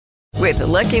With the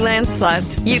Lucky Land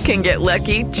Slots, you can get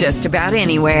lucky just about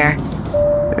anywhere.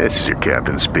 This is your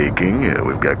captain speaking.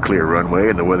 We've got clear runway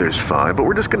and the weather's fine, but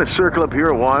we're just going to circle up here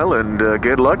a while and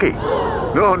get lucky.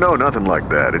 No, nothing like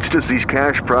that. It's just these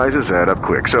cash prizes add up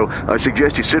quick. So I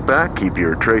suggest you sit back, keep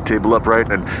your tray table upright,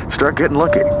 and start getting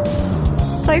lucky.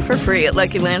 Play for free at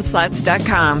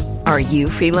LuckyLandSlots.com. Are you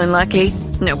feeling lucky?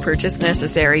 No purchase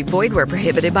necessary. Void where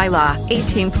prohibited by law.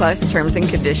 18+ terms and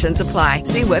conditions apply.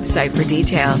 See website for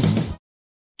details.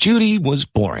 Judy was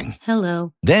boring.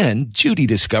 Hello. Then Judy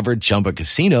discovered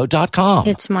ChumbaCasino.com.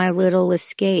 It's my little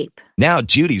escape. Now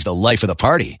Judy's the life of the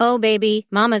party. Oh, baby,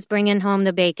 mama's bringing home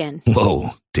the bacon.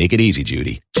 Whoa, take it easy,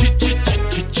 Judy.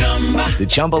 The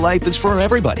Chumba life is for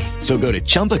everybody. So go to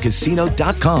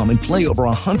ChumbaCasino.com and play over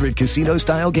 100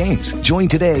 casino-style games. Join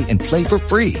today and play for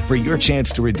free for your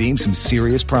chance to redeem some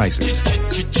serious prizes.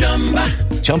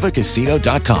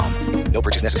 ChumbaCasino.com. No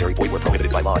purchase necessary. Void where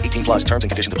prohibited by law. 18+ terms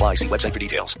and conditions apply. See website for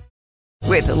details.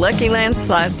 With the Lucky Land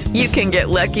Slots, you can get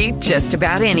lucky just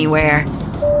about anywhere.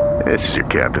 This is your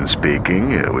captain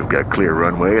speaking. We've got clear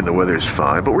runway and the weather's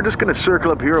fine, but we're just going to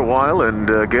circle up here a while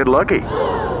and get lucky.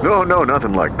 No,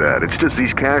 nothing like that. It's just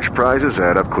these cash prizes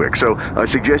add up quick. So I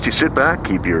suggest you sit back,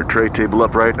 keep your tray table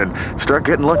upright, and start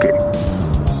getting lucky.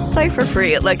 Play for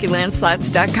free at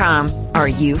LuckyLandSlots.com. Are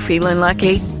you feeling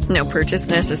lucky? No purchase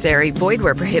necessary. Void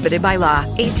where prohibited by law.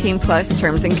 18+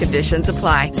 terms and conditions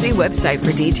apply. See website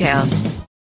for details.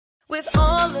 With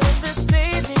all of the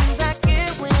savings I get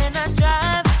when I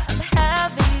drive, I'm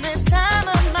having the time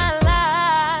of my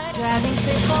life. Driving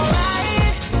safe,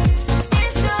 alright.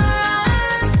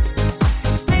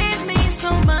 Insurance saved me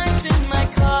so much in my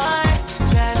car.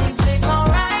 Driving safe,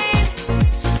 alright.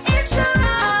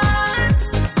 Insurance.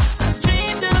 I've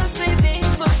dreamed of saving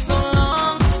for so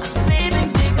long. I'm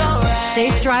saving big, alright.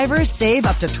 Safe drivers save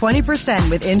up to 20%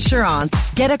 with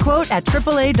Insurance. Get a quote at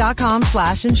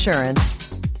AAA.com/insurance.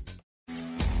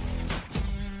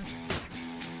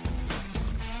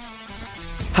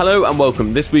 Hello and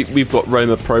welcome. This week we've got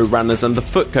Roma Pro Runners and the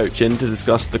Foot Coach in to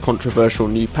discuss the controversial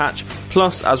new patch.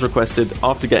 Plus, as requested,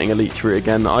 after getting a leak through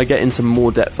again, I get into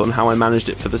more depth on how I managed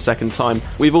it for the second time.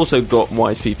 We've also got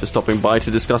Wise FIFA stopping by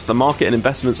to discuss the market and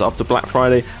investments after Black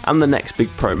Friday and the next big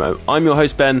promo. I'm your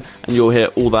host Ben, and you'll hear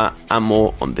all that and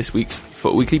more on this week's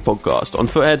Foot Weekly podcast on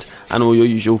Foothead and all your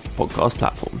usual podcast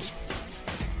platforms.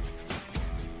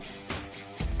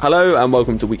 Hello and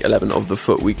welcome to week 11 of the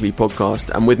Foot Weekly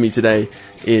podcast, and with me today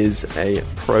is a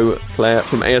pro player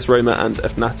from AS Roma and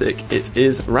Fnatic. It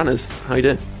is Runners. How you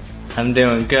doing? I'm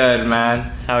doing good,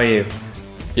 man. How are you?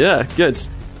 Yeah, good.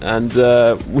 And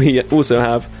we also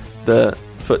have the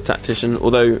Foot Tactician,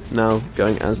 although now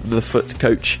going as the Foot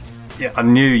Coach. Yeah, I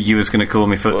knew you was going to call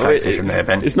me Foot Tactician there,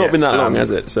 Ben. It's not been that long, has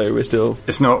it? So we're still...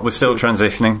 We're still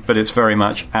transitioning, but it's very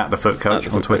much at the Foot Coach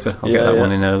on Twitter. I'll get that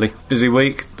one in early. Busy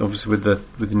week, obviously, with the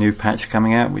new patch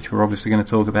coming out, which we're obviously going to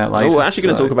talk about later. Oh, we're actually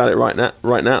going to talk about it right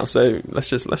now. So let's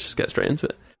just get straight into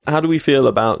it. How do we feel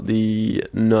about the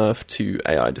nerf to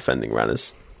AI defending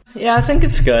Runners? Yeah, I think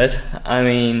it's good. I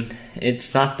mean,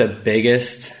 it's not the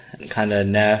biggest kind of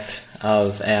nerf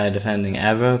of AI defending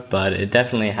ever, but it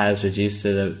definitely has reduced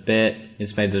it a bit.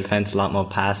 It's made the defense a lot more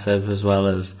passive, as well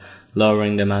as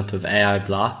lowering the amount of AI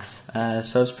blocks.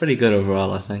 So it's pretty good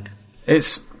overall, I think.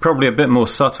 It's probably a bit more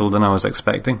subtle than I was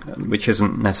expecting, which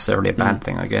isn't necessarily a bad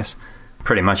thing, I guess.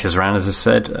 Pretty much as Ranners has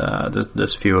said,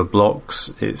 there's fewer blocks.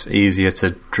 It's easier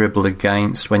to dribble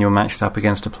against when you're matched up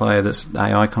against a player that's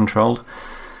AI controlled.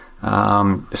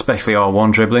 Especially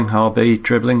R1 dribbling, RB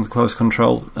dribbling, close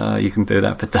control. You can do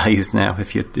that for days now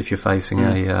if you're facing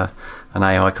an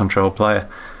AI controlled player.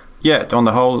 Yeah, on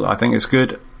the whole, I think it's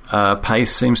good.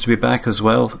 Pace seems to be back as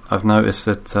well. I've noticed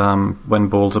that when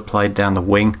balls are played down the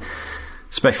wing,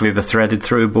 especially the threaded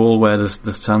through ball where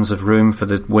there's tons of room for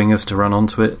the wingers to run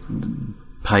onto it,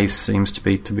 pace seems to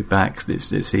be back.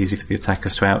 It's easy for the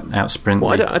attackers to out sprint.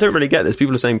 Well, I don't really get this.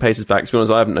 People are saying pace is back. To be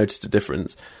honest, I haven't noticed a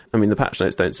difference. I mean, the patch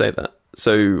notes don't say that.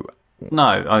 So no,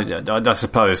 I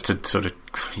suppose to sort of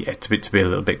to be a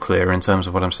little bit clearer in terms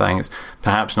of what I'm saying, it's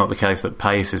perhaps not the case that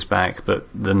pace is back, but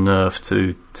the nerf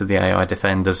to the AI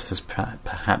defenders has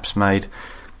perhaps made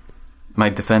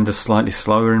defenders slightly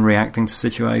slower in reacting to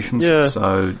situations. Yeah.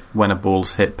 So when a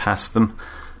ball's hit past them,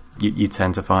 you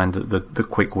tend to find that the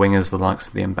quick wingers, the likes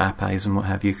of the Mbappes and what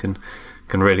have you, can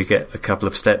really get a couple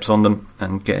of steps on them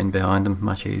and get in behind them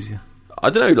much easier. I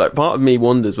don't know, like, part of me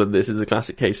wonders whether this is a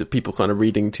classic case of people kind of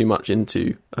reading too much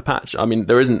into a patch. I mean,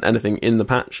 there isn't anything in the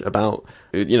patch about,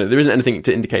 there isn't anything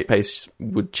to indicate pace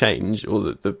would change, or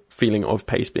that the feeling of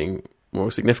pace being more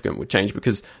significant would change,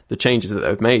 because the changes that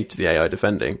they've made to the AI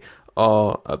defending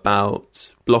are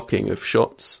about blocking of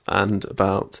shots and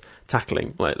about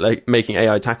tackling, like making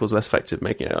AI tackles less effective,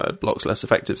 making AI blocks less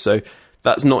effective. So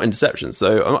that's not interception.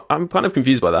 So I'm kind of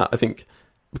confused by that. I think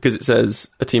because it says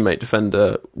a teammate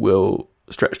defender will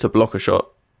stretch to block a shot,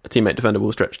 a teammate defender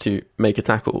will stretch to make a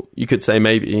tackle. You could say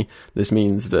maybe this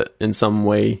means that in some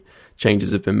way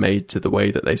changes have been made to the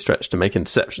way that they stretch to make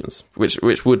interceptions,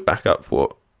 which would back up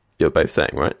what you're both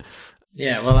saying, right?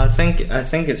 Yeah, well, I think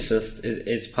it's just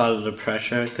it's part of the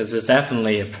pressure, because there's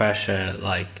definitely a pressure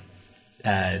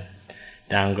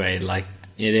downgrade. Like,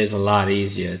 it is a lot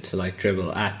easier to like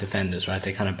dribble at defenders, right?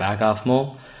 They kind of back off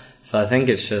more. So I think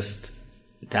it's just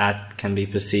that can be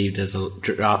perceived as a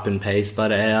drop in pace by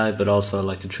the AI, but also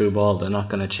like the true ball, they're not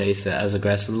going to chase it as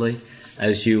aggressively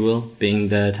as you will, being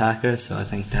the attacker. So I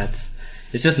think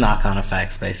it's just knock-on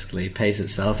effects, basically. Pace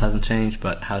itself hasn't changed,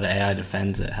 but how the AI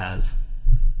defends it has.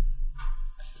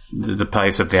 The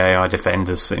pace of the AI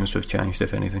defenders seems to have changed,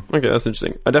 if anything. Okay, that's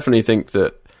interesting. I definitely think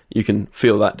that you can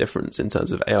feel that difference in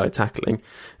terms of AI tackling.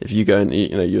 If you go and,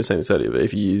 you were saying this earlier, but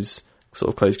if you use sort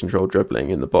of close control dribbling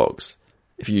in the box,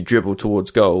 if you dribble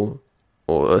towards goal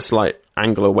or a slight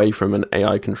angle away from an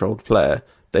AI controlled player,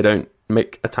 they don't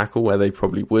make a tackle where they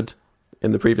probably would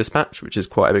in the previous patch, which is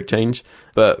quite a big change.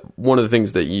 But one of the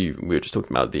things that we were just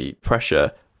talking about, the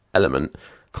pressure element,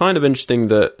 kind of interesting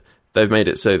that they've made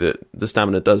it so that the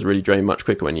stamina does really drain much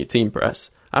quicker when you team press.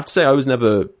 I have to say, I was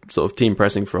never sort of team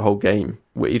pressing for a whole game.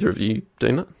 Were either of you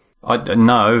doing that?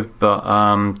 No, but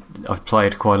I've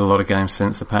played quite a lot of games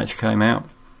since the patch came out,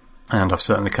 and I've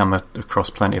certainly come across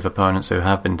plenty of opponents who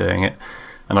have been doing it,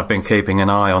 and I've been keeping an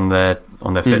eye on their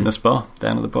fitness bar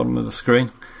down at the bottom of the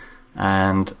screen,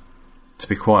 and to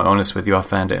be quite honest with you, I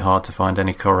found it hard to find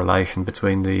any correlation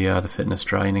between the fitness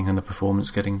draining and the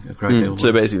performance getting a great deal worse.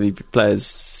 So basically, players'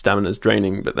 stamina's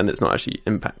draining, but then it's not actually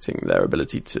impacting their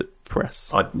ability to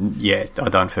press. I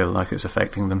don't feel like it's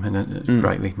affecting them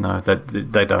greatly. No,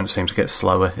 they don't seem to get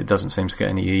slower. It doesn't seem to get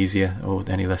any easier or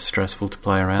any less stressful to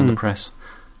play around the press.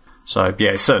 So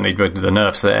yeah, it's certainly with the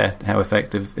nerfs there, how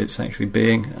effective it's actually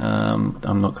being.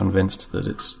 I'm not convinced that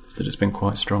it's been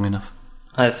quite strong enough.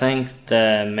 I think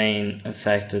the main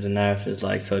effect of the nerf is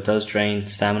so it does drain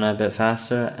stamina a bit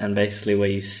faster, and basically where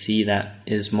you see that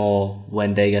is more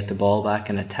when they get the ball back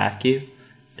and attack you,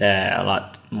 they're a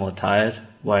lot more tired,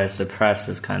 whereas the press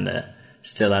is kind of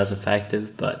still as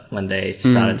effective, but when they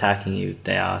start attacking you,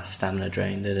 they are stamina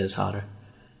drained. It is harder.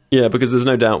 Yeah, because there's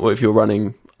no doubt if you're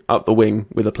running up the wing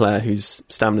with a player whose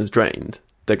stamina's drained,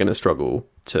 they're going to struggle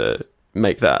to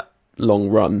make that long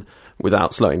run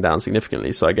without slowing down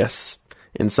significantly. So I guess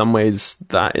in some ways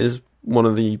that is one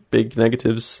of the big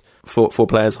negatives for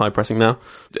players high pressing now.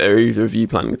 Are either of you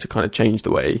planning to kind of change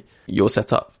the way you're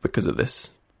set up because of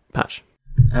this patch?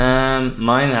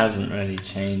 Mine hasn't really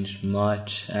changed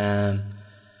much. I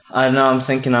don't know, I'm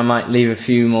thinking I might leave a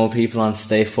few more people on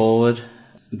stay forward,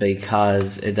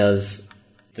 because it does,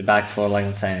 the back four, like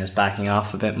I'm saying, is backing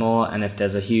off a bit more, and if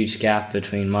there's a huge gap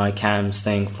between my cams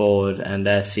staying forward and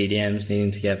their CDMs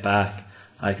needing to get back,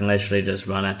 I can literally just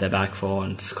run at their back four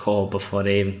and score before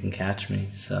they even can catch me.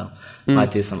 So I might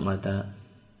do something like that.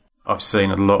 I've seen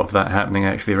a lot of that happening,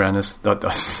 actually, Ranners.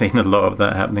 I've seen a lot of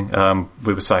that happening.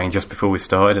 We were saying just before we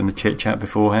started in the chit-chat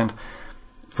beforehand,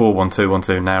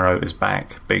 4-1-2-1-2 narrow is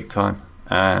back big time,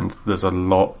 and there's a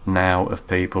lot now of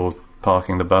people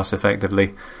parking the bus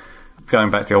effectively,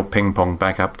 going back to the old ping-pong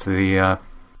back up to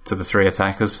the three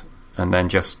attackers, and then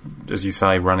just, as you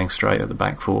say, running straight at the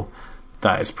back four.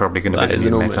 That is probably going to be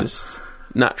the new meta. That is an almost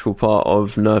natural part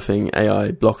of nerfing AI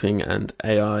blocking and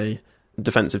AI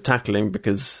defensive tackling,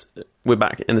 because we're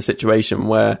back in a situation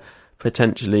where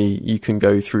potentially you can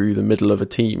go through the middle of a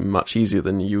team much easier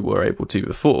than you were able to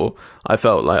before. I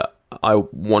felt like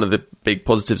one of the big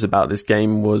positives about this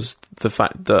game was the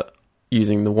fact that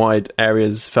using the wide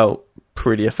areas felt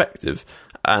pretty effective,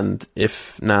 and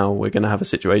if now we're going to have a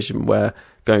situation where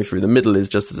going through the middle is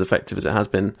just as effective as it has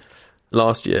been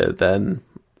last year, then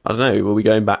I don't know, will we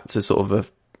going back to sort of a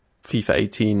FIFA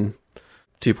 18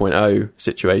 2.0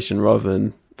 situation rather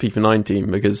than FIFA 19?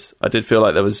 Because I did feel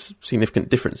like there was significant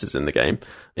differences in the game.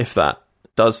 If that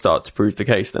does start to prove the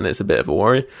case, then it's a bit of a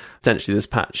worry. Potentially this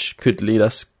patch could lead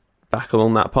us back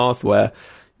along that path where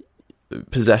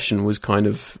possession was kind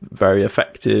of very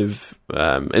effective,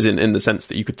 as in the sense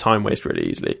that you could time waste really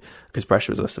easily because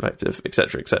pressure was less effective,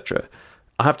 etc., etc.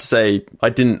 I have to say, I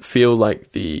didn't feel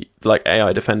like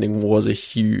AI defending was a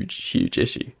huge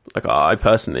issue. Like, I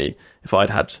personally, if I'd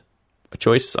had a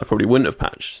choice, I probably wouldn't have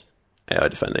patched AI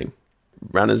defending.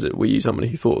 Ranners, were you somebody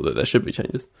who thought that there should be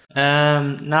changes?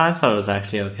 No, I thought it was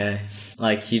actually okay.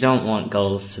 Like, you don't want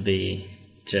goals to be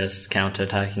just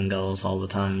counter-attacking goals all the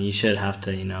time. You should have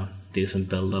to, do some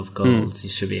build-up goals. You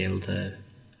should be able to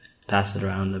pass it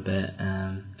around a bit.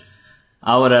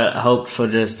 I would have hoped for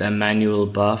just a manual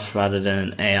buff rather than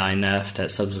an AI nerf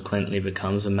that subsequently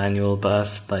becomes a manual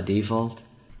buff by default.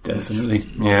 Definitely.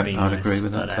 Yeah, I'd agree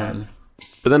with that totally.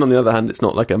 But then on the other hand, it's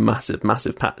not like a massive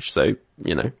patch. So,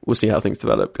 we'll see how things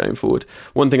develop going forward.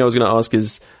 One thing I was going to ask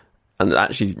is, and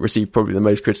actually received probably the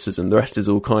most criticism, the rest is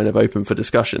all kind of open for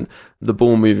discussion, the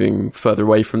ball moving further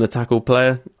away from the tackle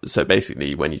player. So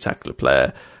basically, when you tackle a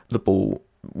player, the ball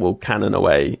will cannon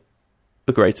away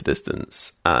a greater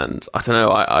distance. And I don't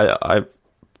know, I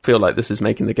feel like this is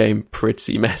making the game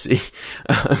pretty messy.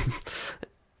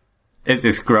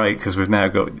 It's great because we've now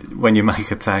got, when you make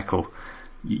a tackle,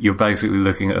 you're basically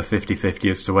looking at a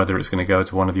 50-50 as to whether it's going to go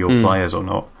to one of your players or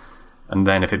not. And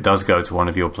then if it does go to one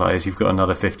of your players, you've got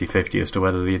another 50-50 as to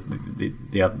whether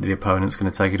the opponent's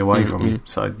going to take it away from you.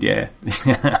 So, yeah,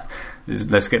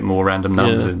 let's get more random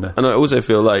numbers in there. And I also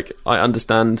feel like I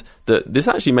understand that this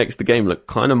actually makes the game look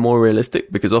kind of more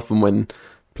realistic, because often when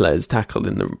players tackle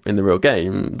in the real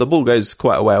game, the ball goes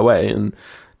quite a way away. And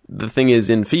the thing is,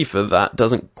 in FIFA, that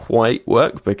doesn't quite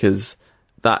work, because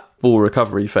that ball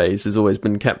recovery phase has always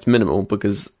been kept minimal,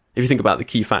 because if you think about the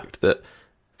key fact that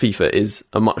FIFA is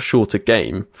a much shorter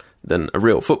game than a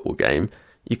real football game,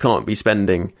 you can't be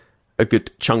spending a good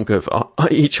chunk of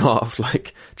each half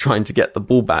like trying to get the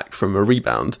ball back from a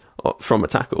rebound or from a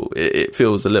tackle. It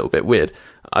feels a little bit weird.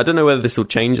 I don't know whether this will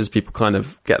change as people kind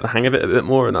of get the hang of it a bit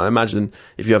more, and I imagine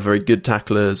if you have very good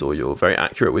tacklers or you're very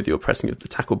accurate with your pressing of the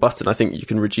tackle button, I think you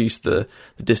can reduce the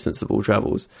distance the ball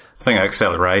travels. I think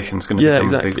acceleration is going to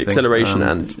become a big thing. Acceleration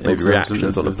and maybe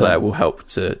reactions on the player will help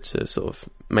to sort of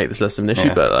make this less of an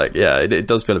issue, but it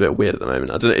does feel a bit weird at the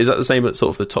moment. I don't know, is that the same at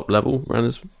sort of the top level,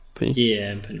 Ranners, for you?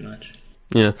 Yeah, pretty much.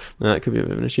 Yeah, that could be a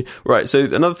bit of an issue. Right, so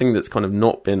another thing that's kind of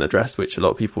not been addressed, which a lot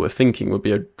of people were thinking would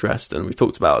be addressed, and we've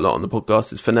talked about a lot on the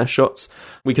podcast, is finesse shots.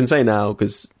 We can say now,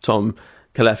 because Tom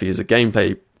Kalefi is a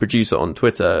gameplay producer on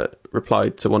Twitter,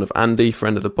 replied to one of Andy,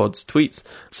 friend of the pod's, tweets,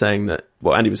 saying that,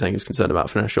 well, Andy was saying he was concerned about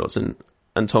finesse shots, and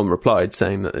Tom replied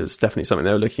saying that it was definitely something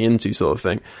they were looking into, sort of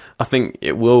thing. I think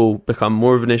it will become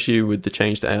more of an issue with the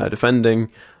change to AI defending.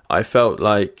 I felt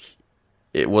like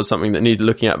it was something that needed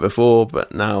looking at before,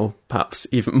 but now perhaps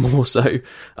even more so.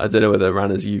 I don't know whether,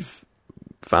 Ranners, you've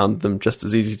found them just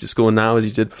as easy to score now as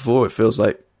you did before. It feels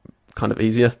like kind of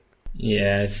easier.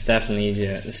 Yeah, it's definitely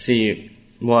easier. See,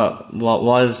 what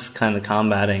was kind of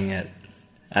combating it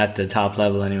at the top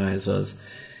level anyways was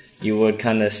you would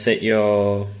kind of sit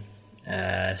your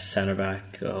centre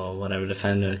back or whatever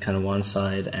defender kind of one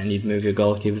side, and you'd move your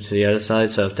goalkeeper to the other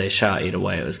side, so if they shot either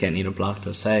way, it was getting either blocked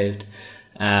or saved.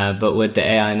 But with the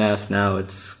AI nerf now,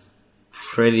 it's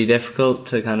pretty difficult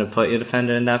to kind of put your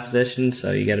defender in that position,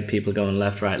 so you get people going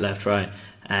left, right,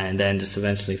 and then just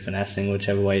eventually finessing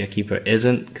whichever way your keeper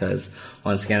isn't, because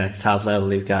once again at the top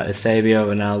level you've got Eusebio,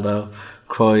 Ronaldo,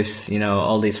 Kroos,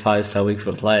 all these 5-star weak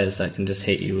foot players that can just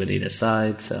hit you with either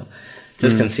side, so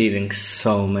just conceding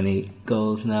so many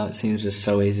goals now, it seems just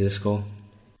so easy to score.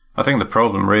 I think the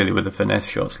problem really with the finesse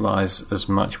shots lies as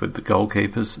much with the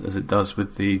goalkeepers as it does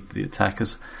with the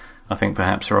attackers. I think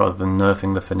perhaps rather than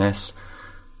nerfing the finesse,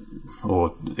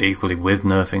 or equally with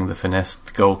nerfing the finesse,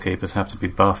 the goalkeepers have to be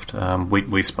buffed.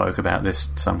 We spoke about this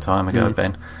some time ago,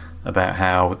 Ben, about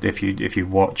how if you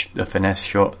watch a finesse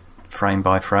shot frame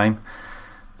by frame,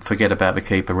 forget about the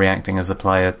keeper reacting as the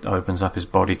player opens up his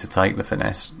body to take the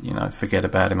finesse. Forget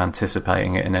about him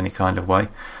anticipating it in any kind of way.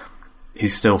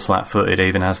 He's still flat-footed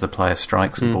even as the player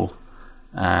strikes the ball,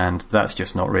 and that's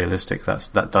just not realistic.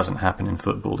 That doesn't happen in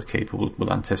football. The keeper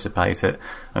will anticipate it,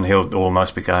 and he'll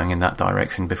almost be going in that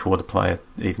direction before the player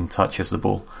even touches the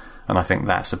ball. And I think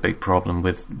that's a big problem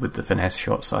with the finesse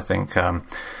shots. I think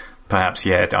perhaps,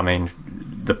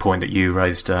 the point that you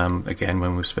raised again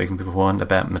when we were speaking before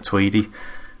about Matuidi,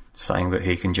 saying that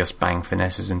he can just bang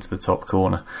finesses into the top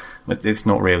corner. But it's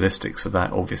not realistic, so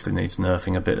that obviously needs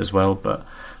nerfing a bit as well. But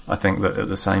I think that at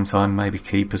the same time, maybe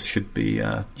keepers should be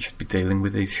dealing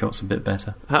with these shots a bit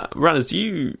better. Ranners, do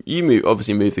you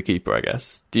move the keeper, I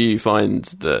guess? Do you find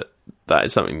that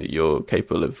is something that you're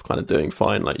capable of kind of doing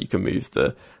fine? Like you can move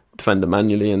the defender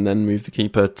manually and then move the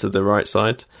keeper to the right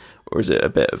side? Or is it a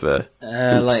bit of a...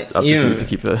 I've just moved the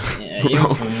keeper. Yeah,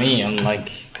 even for me, I'm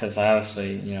like... Because I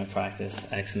obviously,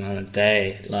 practice X amount a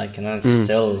day, and I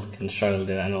still can struggle to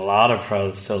do it. And a lot of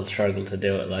pros still struggle to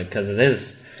do it, because it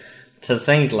is... To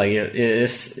think,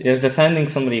 you're defending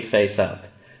somebody face up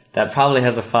that probably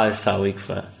has a 5-star weak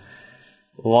foot,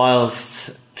 whilst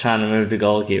trying to move the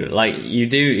goalkeeper. Like, you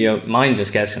do, your mind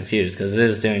just gets confused because it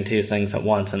is doing two things at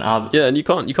once. And and you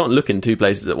can't look in two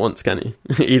places at once, can you?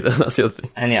 Either. That's the other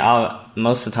thing. And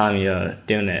most of the time you're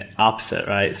doing it opposite,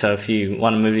 right? So if you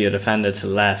want to move your defender to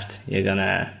the left, you're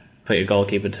gonna put your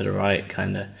goalkeeper to the right,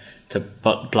 kind of to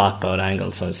block both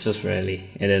angles. So it's just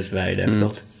it is very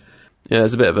difficult. Yeah,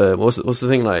 it's a bit of a what's the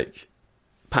thing, like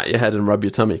pat your head and rub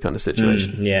your tummy kind of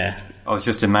situation. Yeah. I was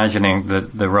just imagining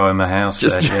the Roma house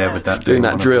with that doing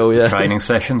that drill, training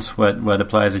sessions where the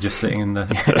players are just sitting in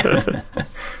the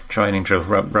training drill.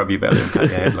 Rub your belly and pat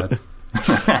your head, lads.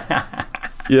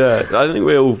 Yeah, I think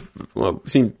we all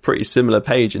seem pretty similar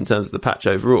page in terms of the patch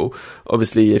overall.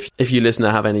 Obviously, if you listener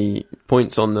have any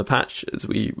points on the patch as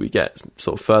we get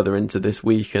sort of further into this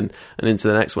week and into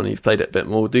the next one, you've played it a bit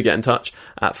more, do get in touch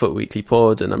at Foot Weekly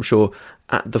Pod, and I'm sure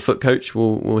at the Foot Coach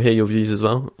we'll hear your views as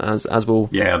well, as will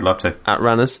I'd love to at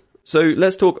Ranners. So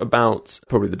let's talk about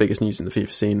probably the biggest news in the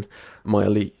FIFA scene, my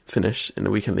Elite finish in the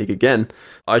Weekend League again.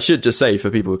 I should just say, for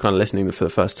people who are kind of listening for the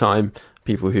first time,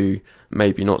 people who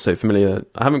may be not so familiar,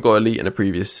 I haven't got Elite in a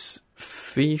previous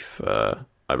FIFA,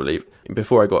 I believe.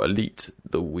 Before I got Elite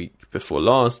the week before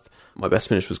last, my best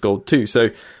finish was Gold 2. So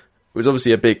it was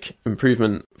obviously a big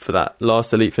improvement for that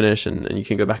last Elite finish, and you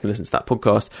can go back and listen to that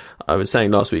podcast. I was saying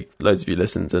last week, loads of you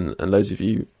listened and loads of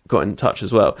you got in touch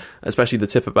as well, especially the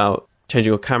tip about changing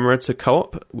your camera to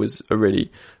co-op was a really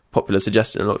popular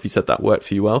suggestion. A lot of you said that worked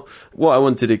for you well. What I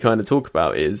wanted to kind of talk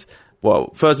about is,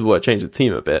 well, first of all, I changed the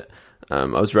team a bit. I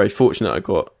was very fortunate I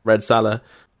got Red Salah,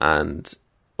 and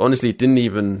honestly didn't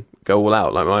even go all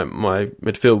out. Like my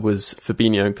midfield was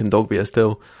Fabinho and Kondogbia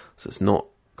still, so it's not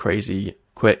crazy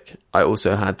quick. I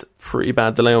also had pretty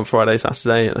bad delay on Friday,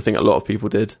 Saturday, and I think a lot of people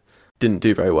didn't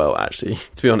do very well, actually,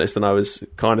 to be honest. And I was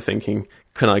kind of thinking,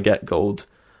 can I get Gold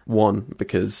 1?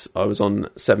 Because I was on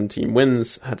 17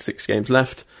 wins, had 6 games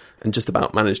left, and just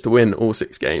about managed to win all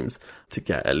 6 games to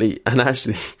get Elite. And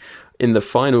actually, in the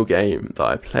final game that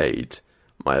I played,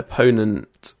 my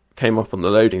opponent came up on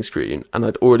the loading screen, and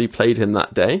I'd already played him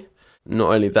that day.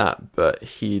 Not only that, but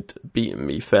he'd beaten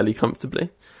me fairly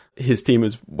comfortably. His team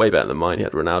was way better than mine. He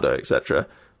had Ronaldo, etc.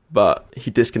 But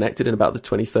he disconnected in about the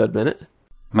 23rd minute.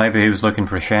 Maybe he was looking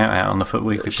for a shout out on the Foot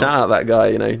Weekly. Shout out that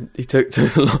guy, he took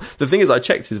a lot. The thing is, I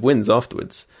checked his wins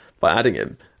afterwards by adding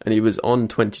him, and he was on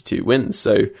 22 wins.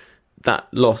 So that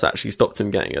loss actually stopped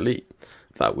him getting Elite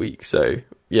that week. So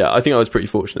yeah, I think I was pretty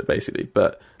fortunate, basically.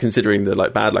 But considering the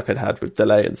bad luck I'd had with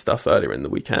delay and stuff earlier in the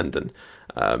weekend, and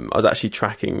I was actually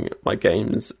tracking my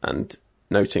games and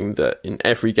noting that in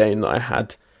every game that I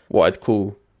had what I'd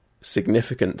call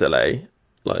significant delay,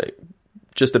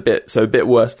 just a bit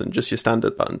worse than just your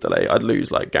standard button delay, I'd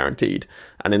lose guaranteed.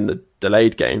 And in the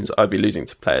delayed games, I'd be losing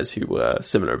to players who were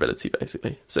similar ability,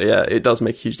 basically. So yeah, it does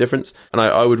make a huge difference. And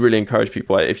I would really encourage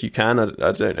people, if you can,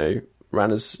 I don't know,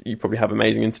 Ranners, you probably have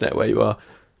amazing internet where you are.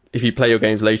 If you play your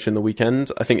games later in the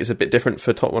weekend, I think it's a bit different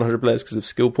for top 100 players because of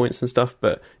skill points and stuff,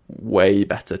 but way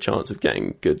better chance of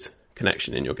getting good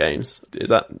connection in your games. Is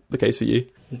that the case for you?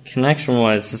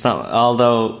 Connection-wise, it's not,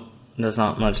 although there's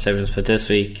not much difference, but this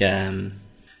week,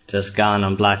 just gone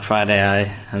on Black Friday,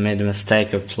 I made the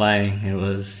mistake of playing. It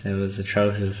was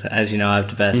atrocious. As you know, I have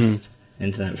the best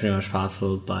internet pretty much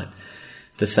possible, but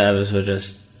the servers were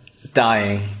just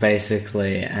dying,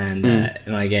 basically, and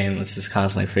my game was just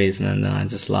constantly freezing, and then I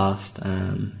just lost.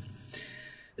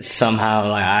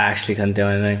 Somehow, I actually couldn't do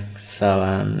anything, so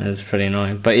it was pretty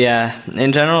annoying. But yeah,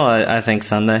 in general, I think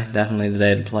Sunday, definitely the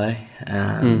day to play.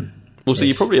 Also,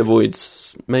 you probably avoid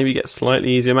maybe get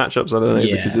slightly easier matchups, I don't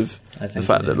know, because of the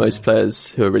fact that most players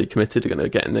who are really committed are going to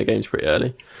get in their games pretty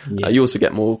early. Yeah. You also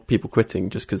get more people quitting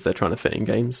just because they're trying to fit in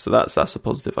games, so that's a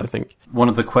positive, I think. One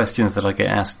of the questions that I get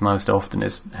asked most often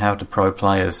is how do pro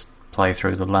players play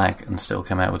through the lag and still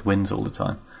come out with wins all the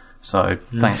time? So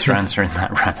thanks for answering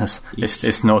that, Ranners.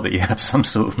 It's not that you have some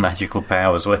sort of magical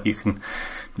powers where you can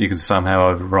somehow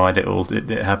override it all. It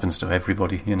happens to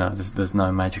everybody, there's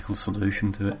no magical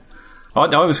solution to it. I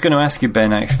was going to ask you,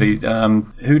 Ben, actually,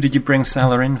 who did you bring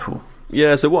Salah in for?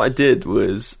 Yeah, so what I did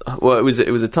was,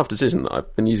 it was a tough decision.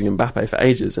 I've been using Mbappe for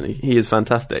ages, and he is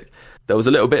fantastic. There was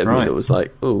a little bit of me that was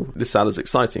like, oh, this Salah's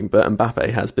exciting, but Mbappe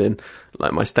has been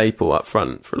my staple up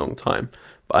front for a long time.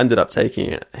 But I ended up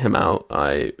taking him out.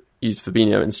 I used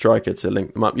Fabinho and Striker to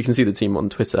link them up. You can see the team on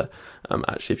Twitter,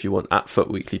 actually, if you want, at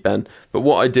FootWeeklyBen. But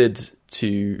what I did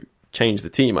to change the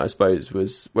team, I suppose,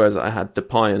 was whereas I had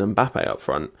Depay and Mbappe up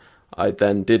front, I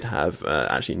then did have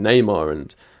actually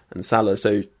Neymar and Salah.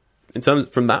 So in terms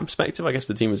from that perspective, I guess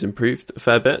the team was improved a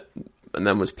fair bit, and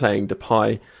then was playing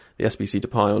Depay, the SBC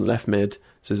Depay on left mid.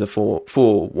 So it's a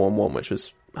 4-1-1, which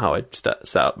was how I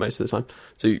set up most of the time.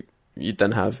 So you'd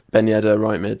then have Ben Yedder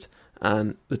right mid,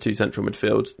 and the two central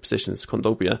midfield positions,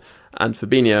 Kondogbia and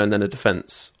Fabinho, and then a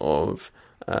defence of,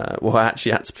 I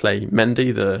actually had to play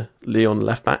Mendy, the Lyon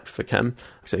left-back for Kem,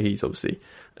 so he's obviously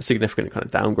a significant kind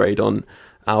of downgrade on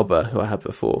Alba, who I had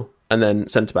before. And then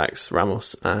centre-backs,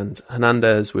 Ramos and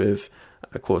Hernandez, with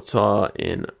Courtois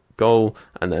in goal,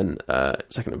 and then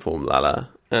second in form, Lala.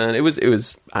 And it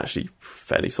was actually a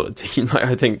fairly solid team.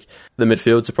 I think the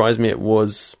midfield surprised me. It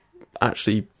was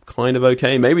actually kind of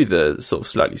okay. Maybe the sort of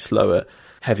slightly slower,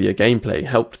 heavier gameplay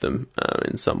helped them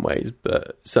in some ways,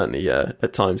 but certainly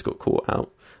at times got caught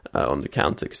out on the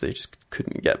counter because they just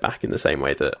couldn't get back in the same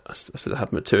way that I suppose I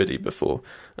had maturity before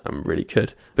really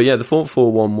could. But yeah, the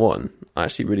 4-4-1-1 I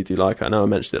actually really do like. I know I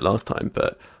mentioned it last time,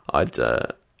 but I'd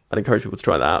encourage people to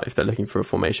try that out if they're looking for a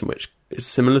formation which is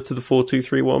similar to the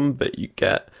 4-2-3-1, but you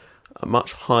get a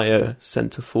much higher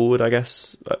centre forward, I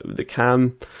guess. The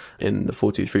cam in the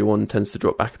 4-2-3-1 tends to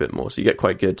drop back a bit more, so you get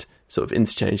quite good sort of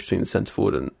interchange between the centre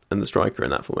forward and the striker in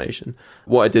that formation.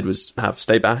 What I did was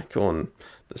stay back on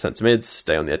the centre mids,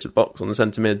 stay on the edge of the box on the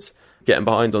centre mids, getting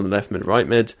behind on the left mid, right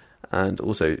mid, and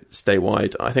also stay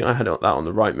wide. I think I had that on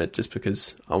the right mid just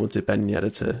because I wanted Ben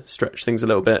Yedder to stretch things a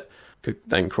little bit, could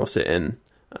then cross it in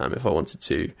if I wanted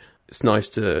to. It's nice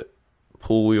to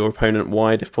pull your opponent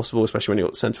wide if possible, especially when you've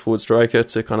got the centre forward striker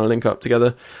to kind of link up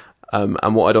together.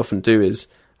 And what I'd often do is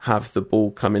have the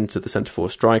ball come into the centre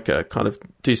forward striker, kind of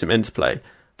do some interplay.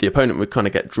 The opponent would kind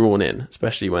of get drawn in,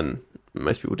 especially when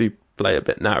most people do play a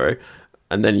bit narrow,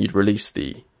 and then you'd release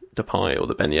the Depay or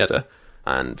the Ben Yedder,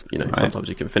 and sometimes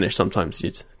you can finish, sometimes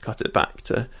you'd cut it back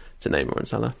to Neymar and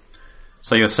Salah.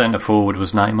 So your centre forward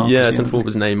was Neymar? Yeah, centre forward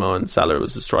was Neymar, and Salah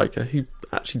was the striker, who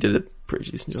actually did a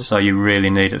pretty decent job. So you really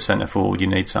need at centre forward, you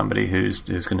need somebody who's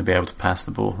going to be able to pass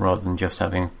the ball rather than just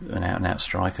having an out-and-out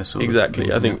striker.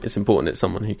 Exactly. I think it's important it's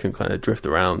someone who can kind of drift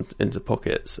around into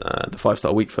pockets. The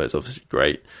 5-star weak foot is obviously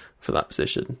great for that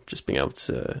position, just being able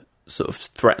to sort of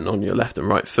threaten on your left and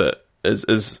right foot.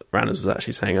 As Ranners was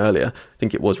actually saying earlier, I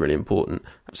think it was really important.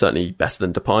 Certainly better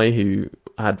than Depay, who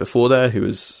I had before there, who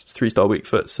was 3-star weak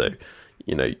foot, so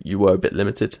you were a bit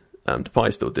limited.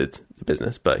 Depay still did the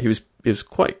business, but he was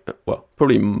quite,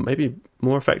 probably maybe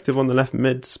more effective on the left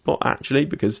mid spot actually,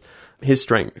 because his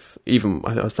strength, even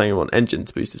I was playing him on engine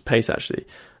to boost his pace actually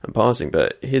and passing,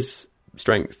 but his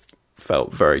strength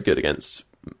felt very good against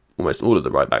almost all of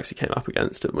the right backs he came up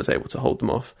against and was able to hold them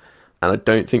off. And I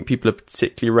don't think people are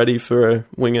particularly ready for a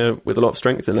winger with a lot of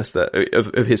strength, unless they're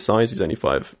of his size. He's only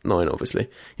 5'9", obviously.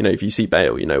 If you see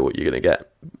Bale, you know what you're going to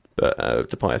get. But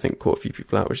Depay, I think, caught a few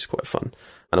people out, which is quite fun.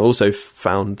 And I also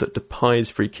found that Depay's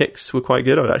free kicks were quite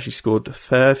good. I'd actually scored a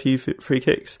fair few free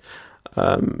kicks.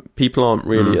 People aren't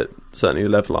really at certainly the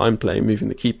level I'm playing, moving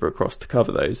the keeper across to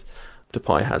cover those.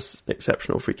 Depay has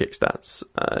exceptional free kick stats.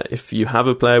 If you have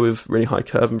a player with really high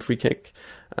curve and free kick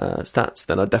stats,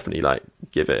 then I'd definitely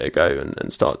give it a go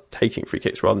and start taking free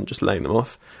kicks rather than just laying them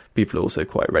off. People are also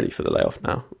quite ready for the layoff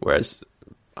now, whereas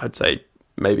I'd say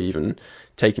maybe even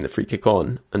taking the free kick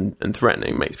on and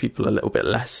threatening makes people a little bit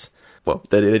less. Well,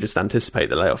 they just anticipate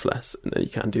the layoff less, and then you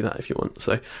can do that if you want.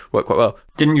 So worked quite well.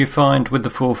 Didn't you find with the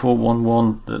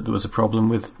 4-4-1-1 that there was a problem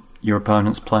with your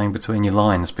opponents playing between your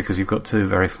lines, because you've got two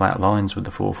very flat lines with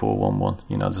the 4-4-1-1?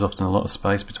 There's often a lot of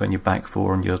space between your back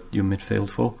four and your midfield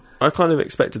four. I kind of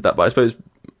expected that, but I suppose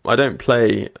I don't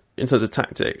play, in terms of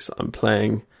tactics, I'm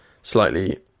playing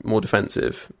slightly more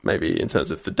defensive, maybe in terms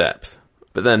of the depth.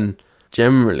 But then,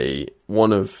 generally,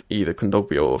 one of either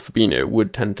Kondogbia or Fabinho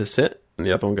would tend to sit, and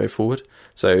the other one go forward.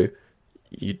 So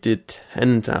you did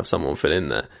tend to have someone fit in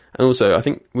there. And also, I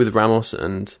think with Ramos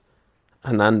and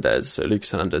Hernandez, so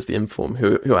Lucas Hernandez, the inform,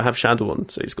 who I have shadow on,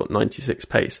 so he's got 96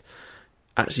 pace,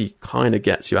 actually kind of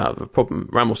gets you out of a problem.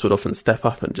 Ramos would often step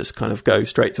up and just kind of go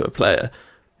straight to a player,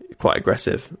 quite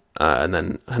aggressive, and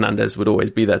then Hernandez would always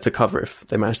be there to cover if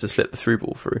they managed to slip the through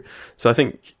ball through. So I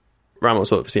think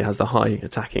Ramos obviously has the high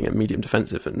attacking and medium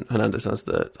defensive, and Hernandez has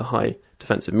the high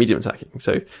defensive, medium attacking.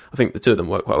 So I think the two of them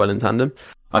work quite well in tandem.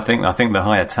 I think the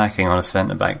high attacking on a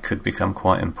centre-back could become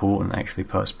quite important, actually,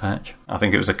 post-patch. I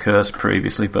think it was a curse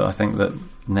previously, but I think that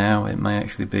now it may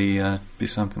actually be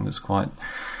something that's quite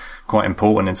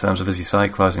important in terms of, as you say,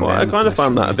 closing down. I kind of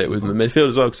found that a bit with the midfield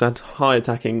as well, because I had high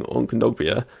attacking on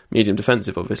Kondogbia, medium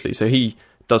defensive, obviously. So he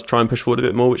does try and push forward a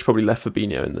bit more, which probably left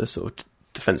Fabinho in the sort of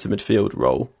defensive midfield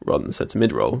role rather than centre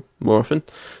mid role more often.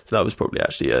 So that was probably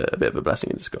actually a bit of a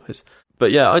blessing in disguise.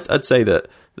 But yeah, I'd say that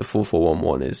the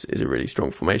 4-4-1-1 is a really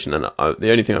strong formation, and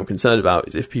the only thing I'm concerned about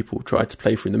is if people try to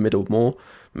play through the middle more,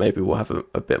 maybe we'll have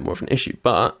a bit more of an issue.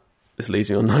 But this leads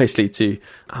me on nicely to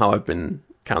how I've been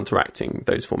counteracting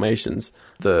those formations.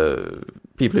 The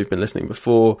people who've been listening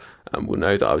before will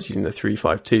know that I was using the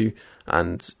 3-5-2,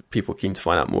 and people are keen to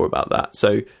find out more about that.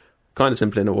 So kind of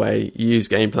simple in a way. You use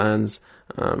game plans.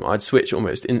 I'd switch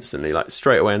almost instantly, like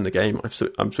straight away in the game.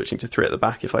 I'm switching to 3 at the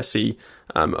back if I see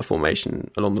a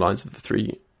formation along the lines of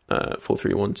the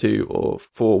 4-3-1-2 or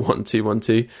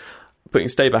 4-1-2-1-2. Putting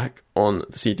stay back on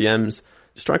the CDMs.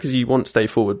 Strikers you want to stay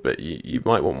forward, but you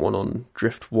might want one on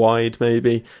drift wide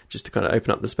maybe, just to kind of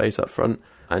open up the space up front.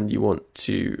 And you want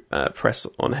to press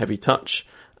on heavy touch.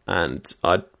 And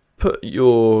I'd put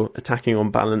your attacking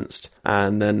on balanced,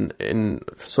 and then in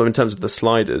terms of the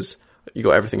sliders, you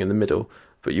got everything in the middle,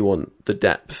 but you want the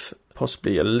depth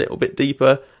possibly a little bit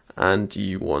deeper, and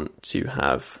you want to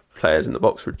have players in the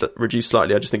box reduced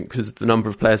slightly. I just think because of the number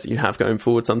of players that you have going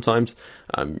forward, sometimes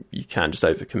you can just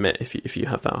overcommit if you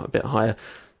have that a bit higher.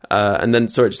 And then,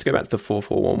 sorry, just to go back to the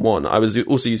 4-4-1-1, I was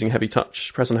also using heavy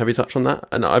touch, press on heavy touch on that.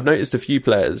 And I've noticed a few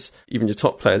players, even your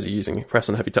top players, are using press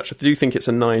on heavy touch. I do think it's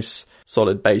a nice,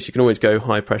 solid base. You can always go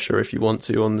high pressure if you want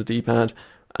to on the D-pad.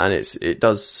 And it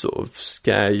does sort of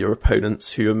scare your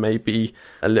opponents who are maybe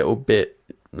a little bit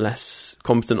less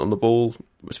competent on the ball,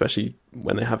 especially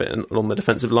when they have it along the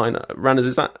defensive line.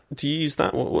 Ranners, do you use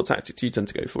that? What tactic do you tend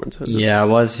to go for in terms of... Yeah, I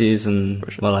was using...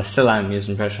 Pressure? Well, I still am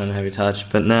using pressure on heavy touch,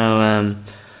 but now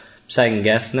second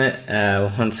guessing it.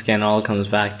 Once again, all comes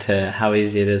back to how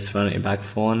easy it is to run at your back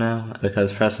four now,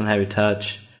 because press on heavy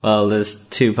touch, well, there's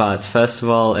 2 parts. First of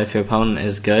all, if your opponent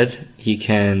is good, he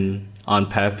can on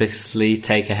purposely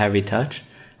take a heavy touch,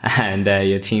 and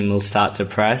your team will start to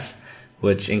press,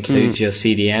 which includes your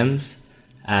CDMs,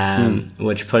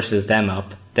 which pushes them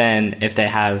up. Then if they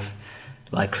have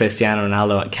like Cristiano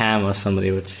Ronaldo at cam or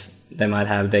somebody, which they might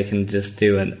have, they can just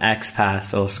do an X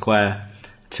pass or square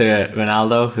to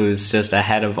Ronaldo, who's just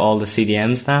ahead of all the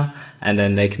CDMs now, and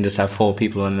then they can just have 4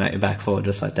 people running at your back four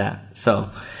just like that.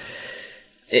 So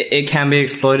it can be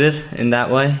exploited in that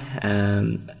way,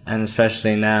 and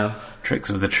especially now.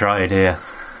 Tricks of the trade here.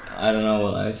 I don't know,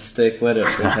 well, I stick with it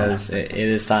because it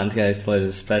is starting to get exploited,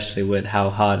 especially with how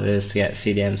hard it is to get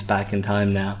CDMs back in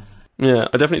time now. Yeah,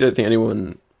 I definitely don't think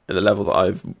anyone at the level that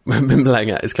I've been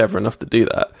playing at is clever enough to do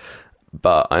that.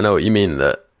 But I know what you mean,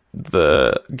 that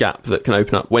the gap that can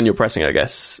open up when you're pressing, I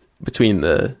guess, between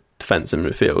the defence and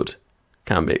midfield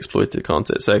can be exploited, can't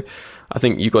it? So I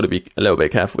think you've got to be a little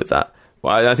bit careful with that.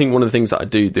 But I think one of the things that I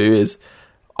do is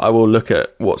I will look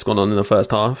at what's gone on in the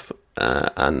first half,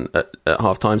 and at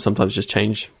half time sometimes just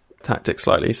change tactics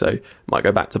slightly, so might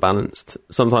go back to balanced.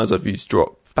 Sometimes I've used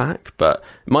drop back, but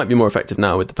it might be more effective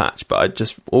now with the patch, but I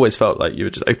just always felt like you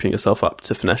were just opening yourself up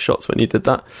to finesse shots when you did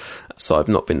that, so I've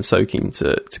not been so keen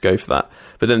to go for that.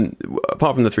 But then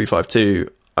apart from the 3-5-2,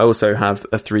 I also have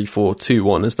a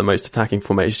 3-4-2-1 as the most attacking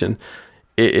formation.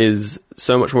 It is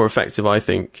so much more effective, I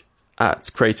think,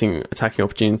 at creating attacking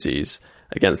opportunities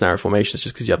against narrow formations,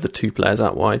 just because you have the 2 players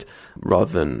out wide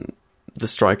rather than the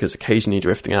strikers occasionally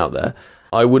drifting out there.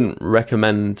 I wouldn't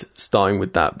recommend starting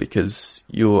with that because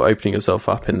you're opening yourself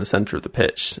up in the centre of the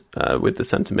pitch, with the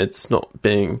centre mids not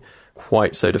being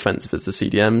quite so defensive as the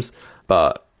CDMs.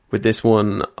 But with this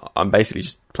one, I'm basically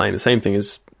just playing the same thing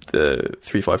as the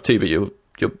 3-5-2, but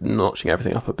you're notching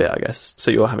everything up a bit, I guess.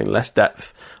 So you're having less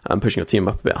depth and pushing your team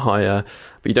up a bit higher,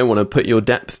 but you don't want to put your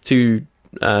depth too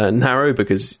narrow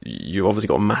because you've obviously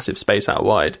got a massive space out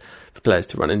wide for players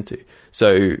to run into.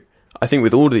 So I think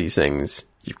with all of these things,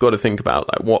 you've got to think about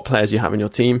like what players you have in your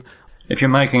team. If you're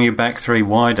making your back 3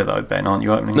 wider though, Ben, aren't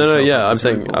you opening?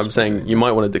 I'm saying you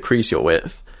might want to decrease your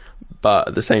width, but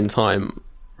at the same time,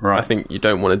 right, I think you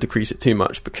don't want to decrease it too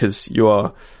much because you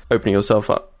are opening yourself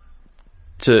up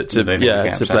to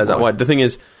players out wide. The thing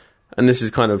is, and this is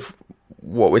kind of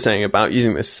what we're saying about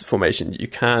using this formation, you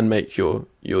can make your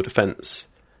defence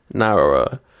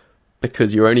narrower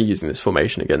because you're only using this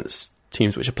formation against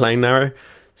teams which are playing narrow,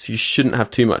 so you shouldn't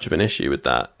have too much of an issue with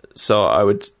that. So I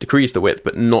would decrease the width,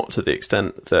 but not to the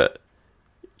extent that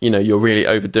you're really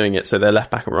overdoing it, so their left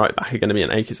back and right back are going to be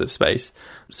in acres of space.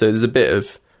 So there's a bit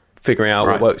of figuring out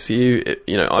what works for you.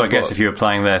 So I guess if you were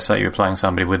playing there, say you were playing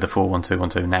somebody with the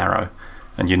 4-1-2-1-2 narrow,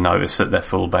 and you notice that their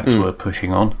fullbacks were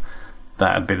pushing on,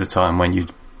 that would be the time when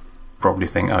you'd probably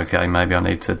think, okay, maybe I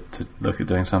need to look at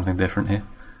doing something different here.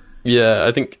 Yeah,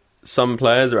 I think some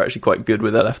players are actually quite good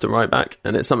with their left and right back,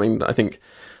 and it's something that I think,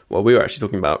 well, we were actually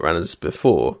talking about Ranners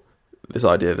before, this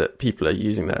idea that people are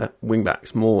using their wing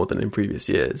backs more than in previous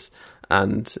years,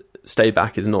 and stay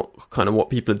back is not kind of what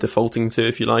people are defaulting to,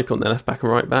 if you like, on their left back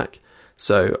and right back.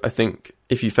 So I think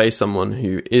if you face someone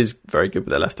who is very good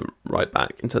with their left and right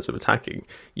back in terms of attacking,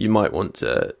 you might want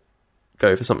to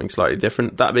go for something slightly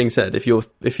different. That being said, if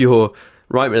your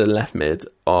right mid and left mid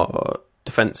are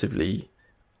defensively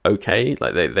okay.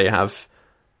 Like they have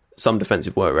some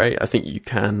defensive work rate. I think you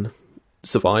can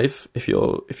survive if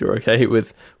you're okay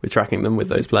with tracking them with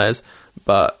those players.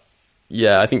 But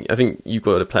yeah, I think you've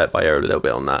got to play it by ear a little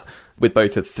bit on that. With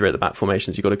both of the three at the back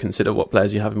formations, you've got to consider what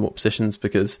players you have in what positions,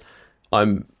 because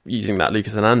I'm using that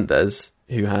Lucas Hernandez,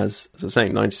 who has, as I was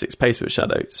saying, 96 pace with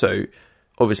Shadow. So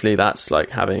obviously that's like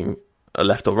having a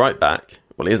left or right back.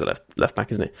 Well, he is a left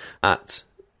back, isn't he? At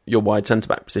your wide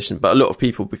centre-back position. But a lot of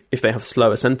people, if they have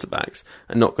slower centre-backs,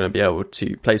 are not going to be able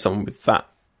to play someone with that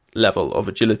level of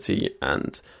agility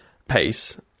and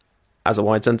pace as a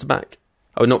wide centre-back.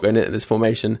 I would not go into this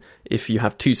formation if you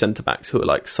have two centre-backs who are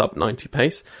like sub-90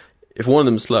 pace. If one of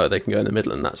them's slower, they can go in the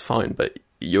middle and that's fine. But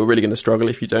you're really going to struggle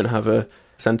if you don't have a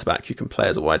centre-back who can play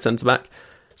as a wide centre-back.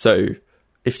 So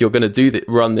if you're going to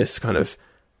run this kind of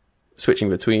switching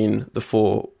between the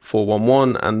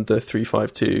 4-4-1-1 and the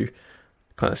 3-5-2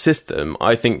 kind of system,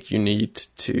 I think you need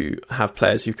to have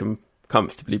players who can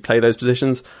comfortably play those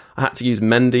positions. I had to use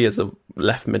Mendy as a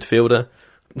left midfielder.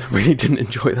 Really didn't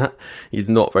enjoy that. He's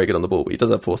not very good on the ball, but he does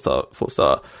have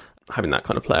 4-star. Having that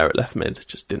kind of player at left mid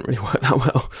just didn't really work that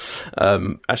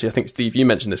well. Actually, I think, Steve, you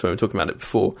mentioned this when we were talking about it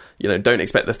before. Don't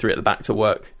expect the three at the back to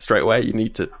work straight away. You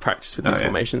need to practice with these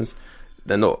formations.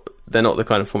 They're not the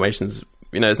kind of formations.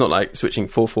 It's not like switching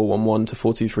 4-4-1-1 to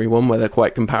 4-2-3-1 where they're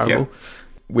quite comparable. Yeah.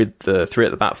 With the three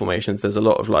at the back formations, there's a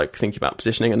lot of like thinking about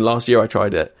positioning. And last year I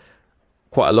tried it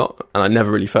quite a lot, and I never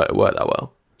really felt it worked that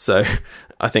well. So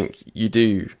I think you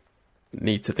do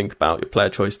need to think about your player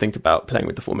choice, think about playing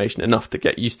with the formation enough to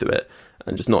get used to it,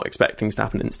 and just not expect things to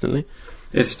happen instantly.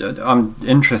 I'm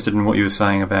interested in what you were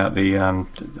saying about the.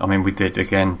 We did,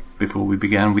 again, before we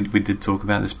began, we did talk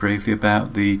about this briefly,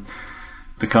 about the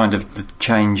kind of the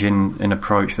change in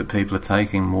approach that people are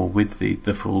taking more with the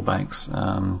fullbacks.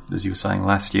 As you were saying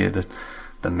last year,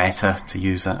 the meta, to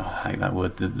use that, I hate that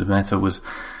word, the meta was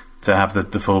to have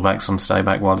the fullbacks on stay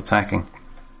back while attacking,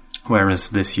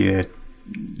 whereas this year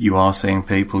you are seeing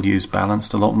people use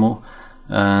balanced a lot more,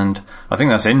 and I think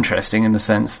that's interesting in the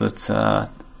sense that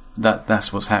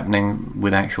that's what's happening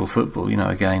with actual football.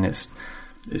 Again, it's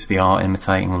the art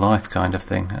imitating life kind of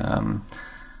thing.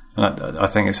 And I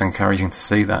think it's encouraging to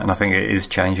see that, and I think it is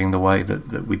changing the way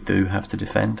that we do have to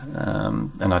defend.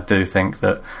 And I do think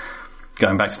that,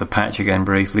 going back to the patch again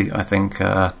briefly, I think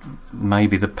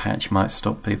maybe the patch might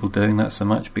stop people doing that so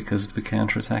much because of the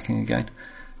counter-attacking again.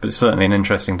 But it's certainly an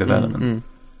interesting development. Mm-hmm.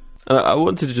 And I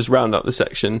wanted to just round up the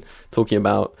section talking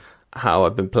about how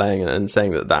I've been playing and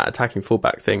saying that attacking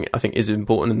fullback thing I think is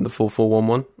important in the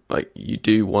 4-4-1-1. Like, you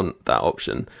do want that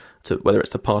option, to whether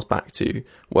it's to pass back, to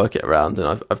work it around.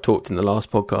 And I've talked in the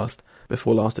last podcast,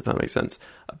 before last, if that makes sense,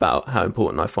 about how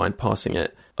important I find passing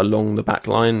it along the back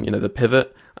line, the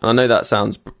pivot. And I know that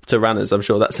sounds, to runners, I'm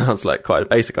sure that sounds like quite a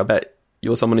basic. I bet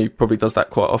you're someone who probably does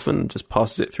that quite often, just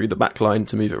passes it through the back line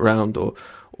to move it around,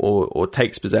 or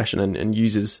takes possession and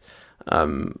uses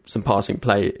some passing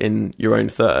play in your own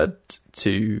third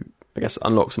to, I guess,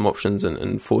 unlock some options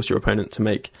and force your opponent to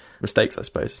make mistakes, I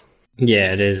suppose.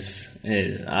 Yeah, it is.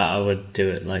 I would do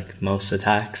it like most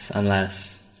attacks,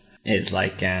 unless it's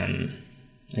like a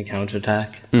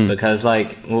counter-attack. Because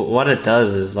like what it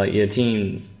does is, like, your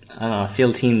team, I don't know, I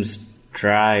feel teams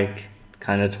drag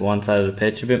kind of to one side of the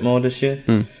pitch a bit more this year.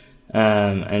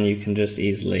 And you can just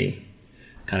easily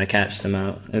kind of catch them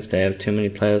out if they have too many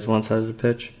players one side of the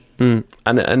pitch.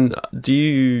 And do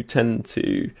you tend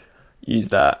to use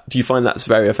that? Do you find that's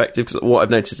very effective? Because what I've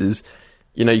noticed is,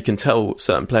 you can tell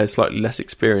certain players slightly less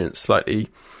experienced, slightly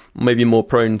maybe more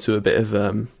prone to a bit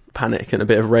of panic and a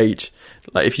bit of rage.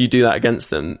 Like, if you do that against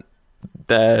them,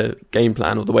 their game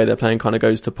plan or the way they're playing kind of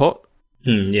goes to pot.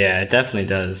 Yeah, it definitely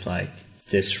does, like,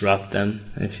 disrupt them,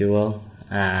 if you will.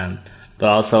 But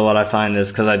also what I find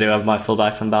is, because I do have my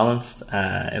fullbacks unbalanced,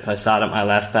 if I start at my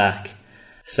left back,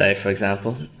 say, for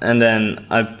example, and then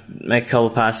I make a couple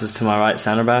of passes to my right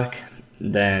centre back,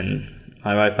 then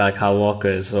my right back, Kyle Walker,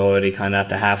 is already kind of at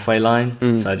the halfway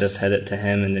line, so I just hit it to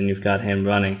him, and then you've got him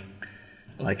running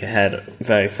like ahead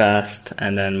very fast,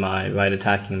 and then my right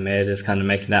attacking mid is kind of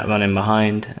making that run in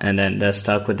behind, and then they're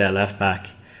stuck with their left back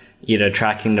either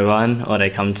tracking the run, or they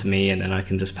come to me and then I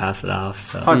can just pass it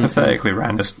off. So. Hypothetically,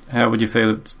 Randus, how would you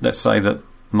feel, let's say that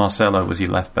Marcelo was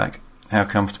your left back, how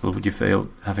comfortable would you feel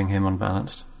having him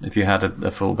unbalanced if you had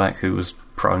a full-back who was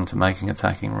prone to making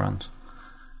attacking runs?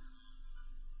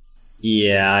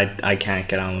 Yeah, I can't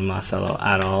get on with Marcelo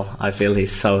at all. I feel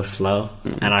he's so slow,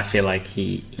 and I feel like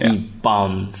he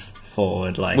bombs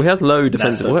forward. Like, well, he has low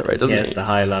defensive work rate, doesn't he? Yes, the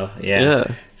high-low, yeah.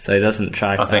 So he doesn't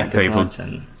track I think people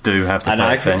do have to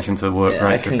pay attention to the work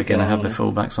rates if they're going to have their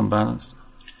full-backs unbalanced.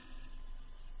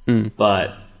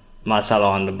 But Marcelo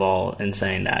on the ball and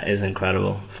saying that is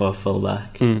incredible for a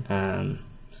fullback.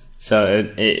 So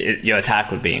your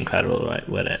attack would be incredible, right,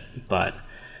 with it, but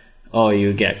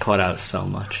you get caught out so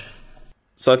much.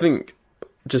 So I think,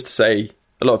 just to say,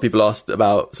 a lot of people asked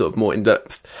about sort of more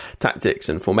in-depth tactics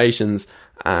and formations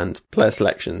and player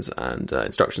selections and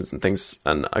instructions and things,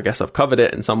 and I guess I've covered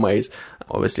it in some ways.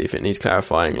 Obviously, if it needs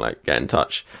clarifying, like, get in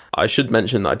touch. I should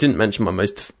mention that I didn't mention my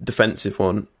most defensive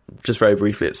one, just very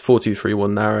briefly. It's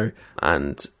 4-2-3-1 narrow,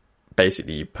 and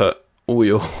basically you put all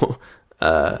your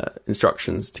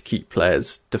instructions to keep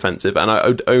players defensive, and I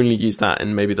would only use that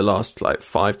in maybe the last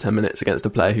 5-10 minutes against a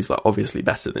player who's obviously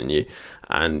better than you,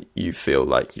 and you feel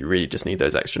like you really just need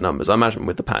those extra numbers. I imagine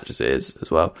with the patches it is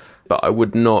as well, but I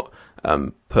would not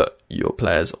put your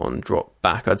players on drop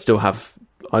back.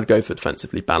 I'd go for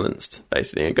defensively balanced,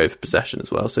 basically, and go for possession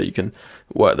as well, so you can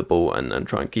work the ball and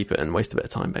try and keep it and waste a bit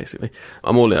of time, basically.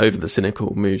 I'm all over the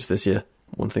cynical moves this year.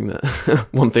 One thing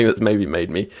that's maybe made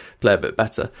me play a bit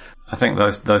better. I think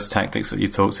those tactics that you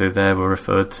talked to there were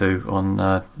referred to on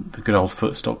the good old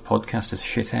Footstock podcast as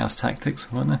shithouse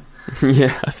tactics, weren't they?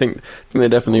 Yeah, I think they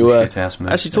definitely were. Shithouse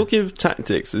moves, actually, talking of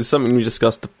tactics, it's something we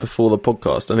discussed before the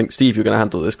podcast. I think, Steve, you're going to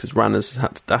handle this because Ranners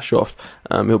had to dash off.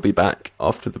 He'll be back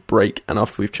after the break and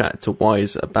after we've chatted to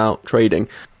Wise about trading.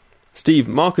 Steve,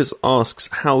 Marcus asks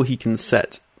how he can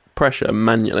set pressure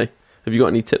manually. Have you got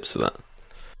any tips for that?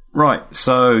 Right,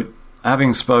 so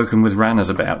having spoken with Ranners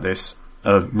about this,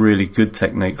 a really good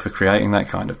technique for creating that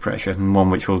kind of pressure, and one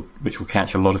which will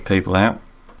catch a lot of people out,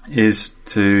 is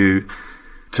to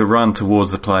run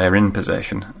towards the player in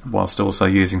possession whilst also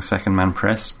using second man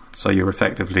press. So you're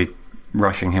effectively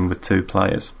rushing him with two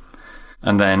players.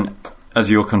 And then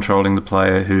as you're controlling the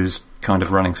player who's kind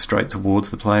of running straight towards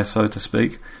the player, so to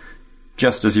speak,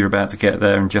 just as you're about to get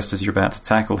there and just as you're about to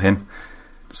tackle him,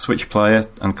 switch player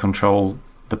and control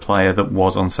the player that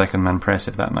was on second man press,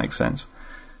 if that makes sense.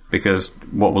 Because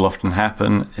what will often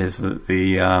happen is that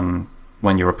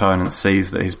when your opponent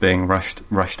sees that he's being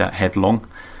rushed at headlong,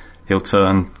 he'll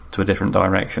turn to a different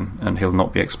direction and he'll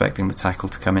not be expecting the tackle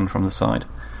to come in from the side.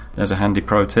 There's a handy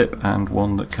pro tip, and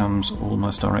one that comes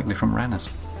almost directly from Ranners.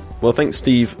 Well, thanks,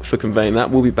 Steve, for conveying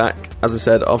that. We'll be back, as I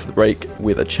said, after the break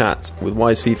with a chat with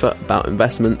Wise FIFA about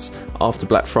investments after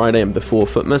Black Friday and before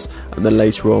Footmas, and then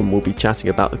later on we'll be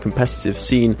chatting about the competitive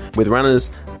scene with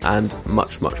Ranners and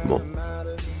much, much more.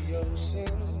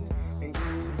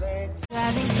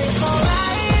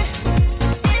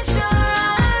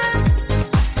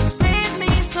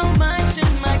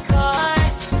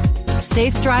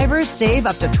 Safe drivers save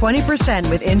up to 20%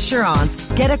 with Insurance.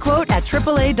 Get a quote at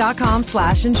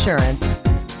AAA.com/insurance.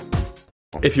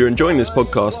 If you're enjoying this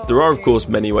podcast, there are, of course,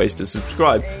 many ways to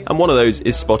subscribe, and one of those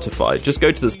is Spotify. Just go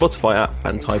to the Spotify app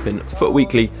and type in Foot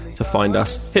Weekly to find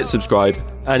us, hit subscribe,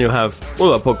 and you'll have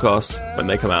all our podcasts when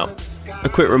they come out. A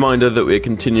quick reminder that we're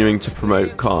continuing to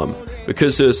promote Calm,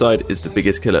 because suicide is the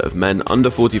biggest killer of men under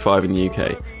 45 in the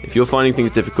UK. If you're finding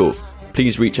things difficult,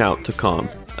 please reach out to Calm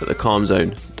at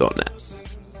thecalmzone.net.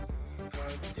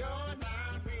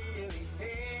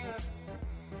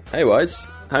 Hey Wise,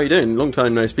 how are you doing? Long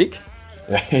time no speak.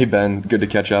 Hey Ben, good to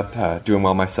catch up. Doing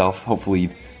well myself. Hopefully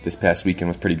this past weekend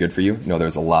was pretty good for you. There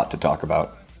was a lot to talk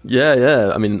about.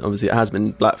 Yeah. I mean, obviously it has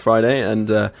been Black Friday,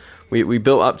 and we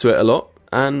built up to it a lot,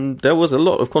 and there was a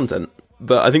lot of content.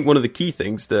 But I think one of the key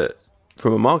things that,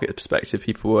 from a market perspective,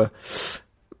 people were,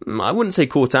 I wouldn't say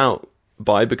caught out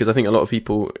by, because I think a lot of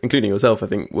people, including yourself, I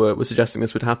think, were suggesting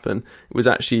this would happen, it was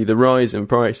actually the rise in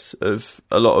price of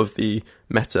a lot of the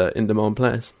meta in-demand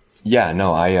players. Yeah,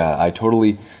 no, I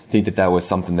totally think that was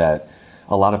something that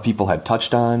a lot of people had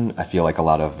touched on. I feel like a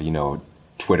lot of,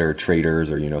 Twitter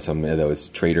traders or, some of those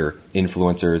trader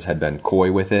influencers had been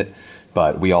coy with it,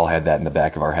 but we all had that in the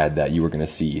back of our head that you were going to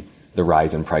see the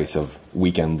rise in price of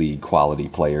weekend league quality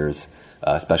players,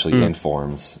 especially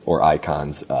informs or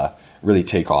icons, really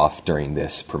take off during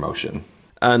this promotion.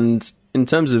 And in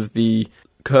terms of the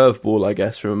curveball, I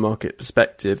guess, from a market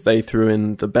perspective, they threw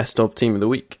in the best of team of the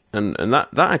week, and that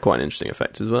had quite an interesting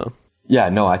effect as well. Yeah,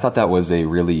 no, I thought that was a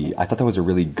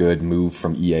really good move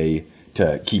from EA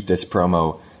to keep this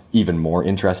promo even more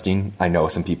interesting. I know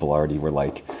some people already were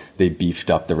like, they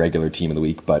beefed up the regular team of the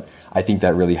week, but I think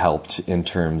that really helped in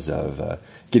terms of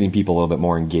getting people a little bit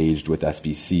more engaged with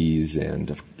SBCs,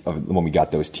 and when we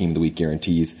got those team of the week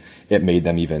guarantees, it made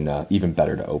them even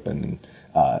better to open. And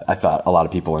I thought a lot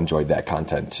of people enjoyed that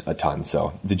content a ton.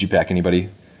 So did you pack anybody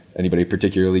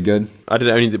particularly good? I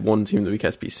only did one team of the week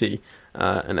SBC,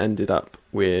 and ended up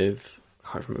with,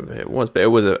 I can't remember who it was, but it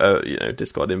was a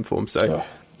Discard inform. So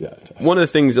one of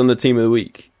the things on the team of the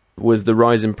week was the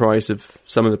rise in price of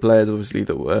some of the players, obviously,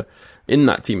 that were in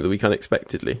that team of the week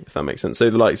unexpectedly, if that makes sense. So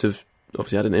the likes of,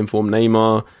 obviously had an informed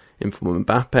Neymar, informed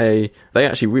Mbappe, they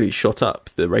actually really shot up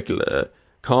the regular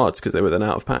cards because they were then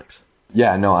out of packs.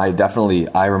 Yeah, no,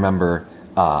 I remember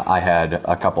I had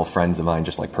a couple friends of mine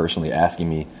just like personally asking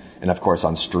me, and of course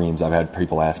on streams I've had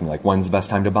people ask me like, when's the best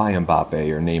time to buy Mbappe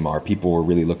or Neymar? People were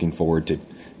really looking forward to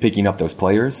picking up those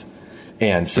players.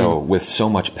 And so with so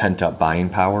much pent-up buying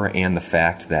power and the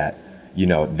fact that,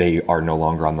 they are no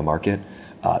longer on the market,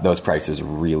 those prices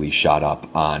really shot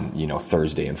up on,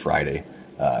 Thursday and Friday.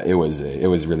 It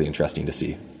was really interesting to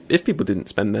see. If people didn't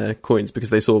spend their coins because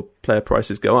they saw player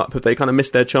prices go up, have they kind of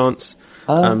missed their chance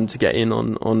to get in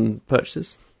on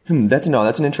purchases? That's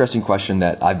an interesting question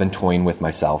that I've been toying with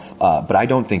myself, but I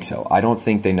don't think so. I don't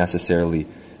think they necessarily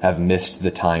have missed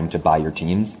the time to buy your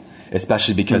teams,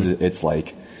 especially because it's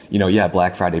like,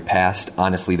 Black Friday passed.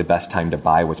 Honestly, the best time to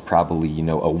buy was probably,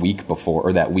 a week before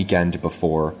or that weekend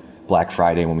before Black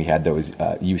Friday when we had those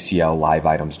UCL live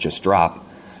items just drop.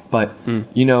 But,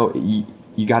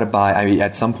 you got to buy. I mean,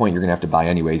 at some point you're going to have to buy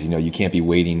anyways. You can't be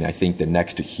waiting. I think the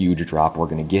next huge drop we're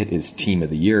going to get is Team of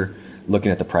the Year.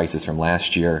 Looking at the prices from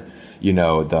last year,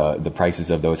 the prices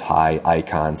of those high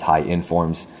icons, high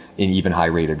informs, and even high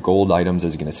rated gold items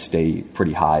is going to stay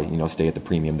pretty high, stay at the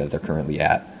premium that they're currently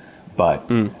at.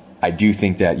 But I do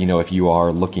think that, if you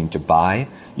are looking to buy,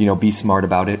 be smart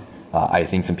about it. I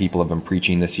think some people have been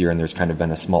preaching this year, and there's kind of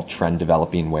been a small trend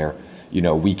developing where,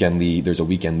 there's a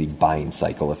weekend league buying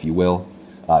cycle, if you will.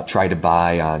 Try to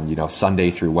buy on,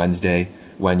 Sunday through Wednesday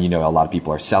when, a lot of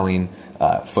people are selling.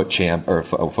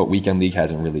 Foot Weekend League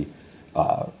hasn't really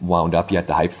wound up yet,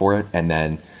 the hype for it. And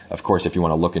then, of course, if you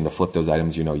want to look into flip those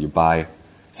items, you buy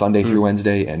Sunday through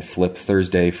Wednesday and flip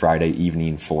Thursday, Friday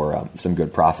evening for some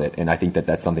good profit. And I think that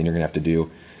that's something you're going to have to do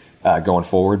going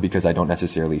forward, because I don't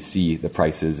necessarily see the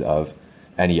prices of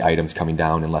any items coming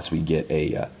down unless we get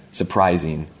a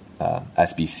surprising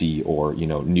SBC or,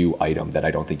 new item that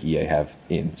I don't think EA have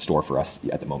in store for us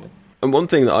at the moment. And one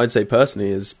thing that I'd say personally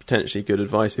is potentially good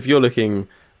advice. If you're looking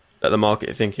at the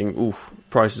market thinking, ooh,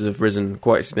 prices have risen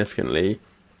quite significantly,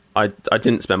 I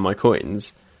didn't spend my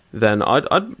coins, then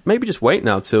I'd maybe just wait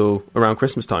now till around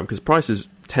Christmas time, because prices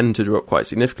tend to drop quite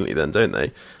significantly then, don't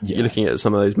they? Yeah. You're looking at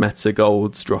some of those meta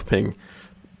golds dropping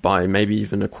by maybe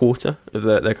even a quarter of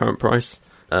their current price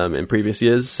in previous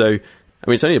years. So, I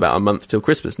mean, it's only about a month till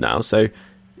Christmas now, so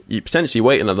you potentially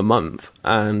wait another month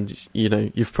and,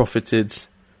 you've profited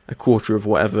a quarter of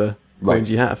whatever coins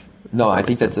you have. No, I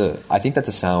think that's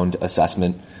a sound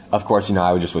assessment. Of course,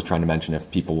 I was trying to mention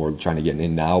if people were trying to get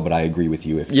in now, but I agree with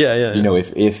you. If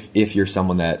if you're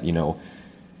someone that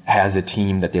has a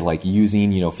team that they like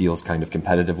using, feels kind of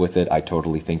competitive with it, I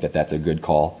totally think that that's a good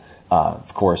call.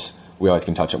 Of course, we always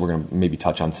can touch it. We're going to maybe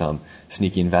touch on some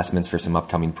sneaky investments for some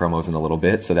upcoming promos in a little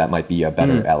bit, so that might be a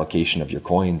better allocation of your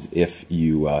coins if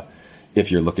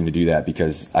you're looking to do that,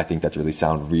 because I think that's really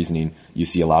sound reasoning. You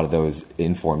see a lot of those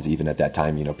informs even at that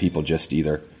time, people just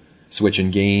either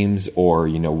switching games or,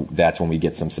 that's when we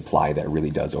get some supply that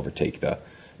really does overtake the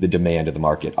demand of the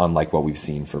market, unlike what we've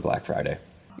seen for Black Friday.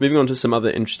 Moving on to some other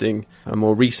interesting,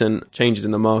 more recent changes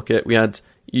in the market. We had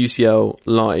UCL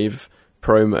Live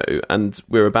promo, and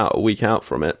we're about a week out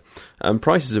from it.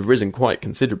 Prices have risen quite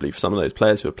considerably for some of those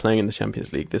players who are playing in the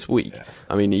Champions League this week. Yeah.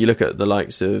 I mean, you look at the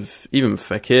likes of even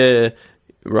Fekir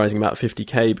rising about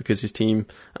 50k because his team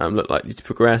looked likely to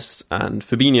progress, and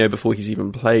Fabinho, before he's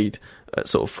even played, at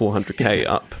sort of 400k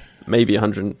up, maybe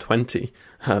 120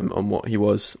 on what he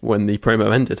was when the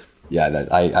promo ended. Yeah,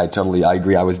 I totally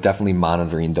agree. I was definitely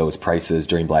monitoring those prices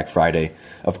during Black Friday.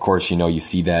 Of course, you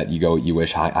see that, you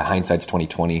wish hindsight's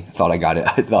 2020. Thought I got it.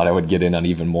 I thought I would get in on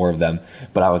even more of them,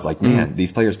 but I was like, man,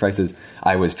 these players' prices.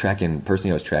 I was tracking like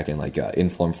UCL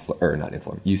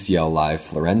Live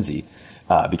Florenzi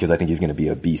because I think he's going to be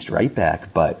a beast right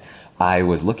back. But I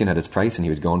was looking at his price, and he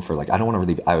was going for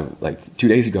 2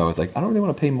 days ago I was like, I don't really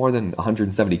want to pay more than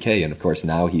 170k, and of course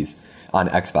now he's on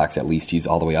Xbox, at least he's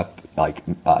all the way up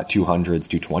 200s,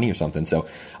 220 or something. So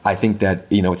I think that,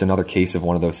 it's another case of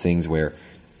one of those things where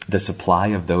the supply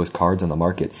of those cards on the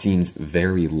market seems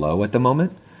very low at the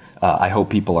moment. I hope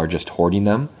people are just hoarding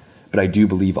them, but I do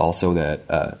believe also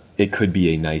that it could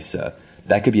be a nice,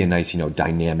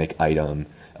 dynamic item,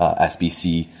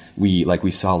 SBC.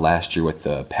 We saw last year with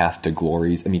the Path to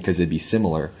Glories. I mean, because it'd be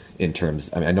similar in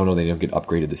terms, I don't know they don't get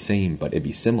upgraded the same, but it'd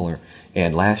be similar.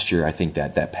 And last year, I think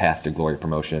that Path to Glory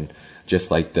promotion, just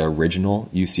like the original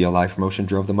UCL Live promotion,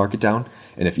 drove the market down.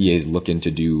 And if EA is looking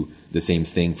to do the same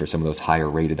thing for some of those higher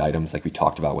rated items, like we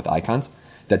talked about with icons,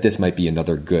 that this might be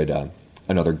another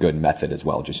good method as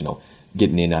well. Just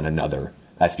getting in on another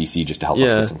SBC just to help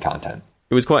us with some content.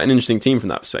 it was quite an interesting team from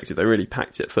that perspective. They really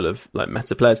packed it full of like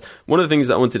meta players. One of the things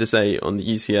that I wanted to say on the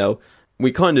UCL,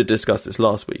 we kind of discussed this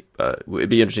last week, but it'd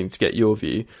be interesting to get your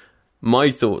view.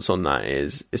 My thoughts on that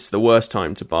is it's the worst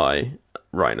time to buy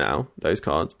right now, those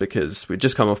cards, because we've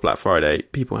just come off Black Friday.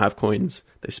 People have coins.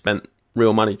 They spent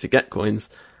real money to get coins.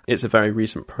 It's a very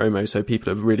recent promo, so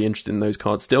people are really interested in those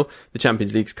cards still. The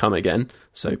Champions League's come again,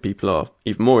 so people are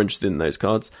even more interested in those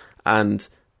cards. And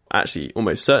actually,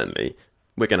 almost certainly,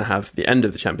 we're going to have the end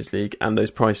of the Champions League and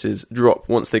those prices drop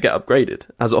once they get upgraded,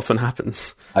 as often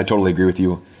happens. I totally agree with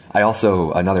you. I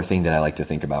also, another thing that I like to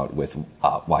think about with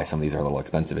why some of these are a little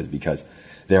expensive is because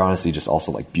they're honestly just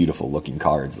also like beautiful looking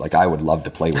cards. Like I would love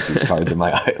to play with these cards in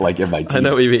my team. I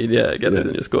know what you mean. Yeah, get those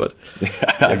in your squad.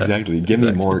 Yeah, exactly. Give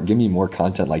me more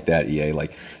content like that, EA.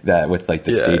 Like that with like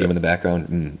the stadium in the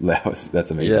background.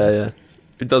 That's amazing. Yeah.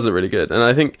 It does look really good, and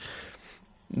I think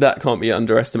that can't be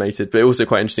underestimated. But also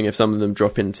quite interesting if some of them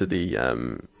drop into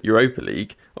the Europa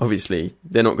League. Obviously,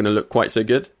 they're not going to look quite so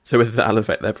good. So whether that'll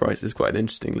affect their price is quite an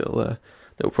interesting little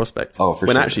prospect. Oh, for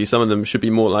when sure. Actually some of them should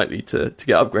be more likely to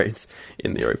get upgrades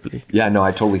in the Europa League. Yeah, no,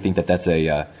 I totally think that's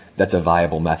a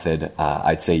viable method.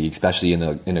 I'd say, especially in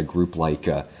a group like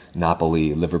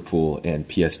Napoli, Liverpool, and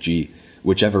PSG,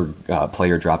 whichever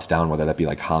player drops down, whether that be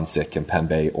like Hamsik,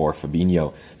 Kimpembe, or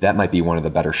Fabinho, that might be one of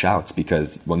the better shouts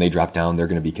because when they drop down, they're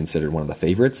going to be considered one of the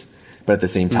favorites. But at the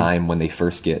same time, when they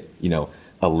first get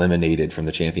eliminated from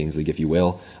the Champions League, if you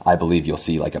will, I believe you'll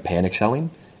see like a panic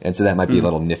selling. And so that might be a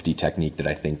little nifty technique that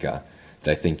I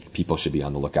think people should be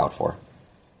on the lookout for.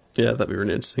 Yeah, that'd be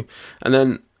really interesting. And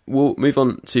then we'll move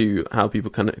on to how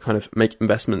people kind of make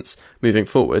investments moving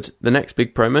forward. The next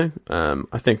big promo,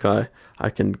 I think I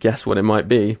can guess what it might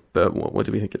be, but what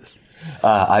do we think of this?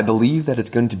 I believe that it's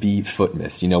going to be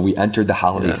Footmas. We entered the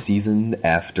holiday season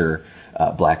after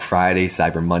Black Friday,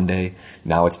 Cyber Monday.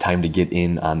 Now it's time to get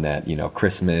in on that,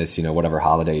 Christmas, whatever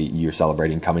holiday you're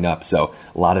celebrating coming up. So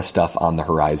a lot of stuff on the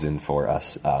horizon for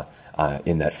us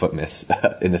in that Footmas,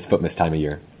 in this Footmas time of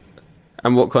year.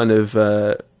 And what kind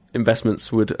of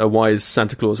investments would a wise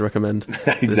Santa Claus recommend?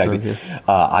 Exactly.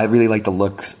 I really like the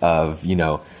looks of,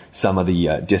 some of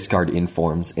the discard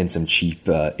informs and some cheap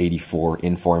 84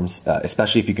 informs,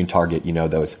 especially if you can target,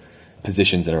 those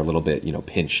positions that are a little bit,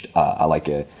 pinched. I like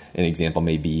an example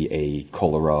may be a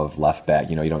Kolarov left back.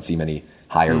 You don't see many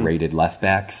higher rated left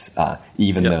backs,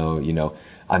 even though,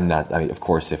 of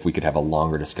course, if we could have a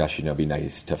longer discussion, it'd be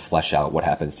nice to flesh out what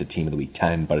happens to Team of the Week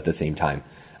 10. But at the same time,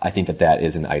 I think that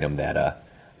is an item that,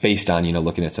 based on,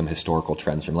 looking at some historical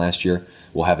trends from last year,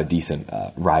 will have a decent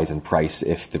rise in price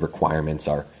if the requirements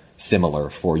are similar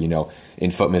for,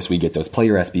 in Footmas we get those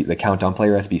the countdown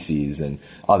player SBCs and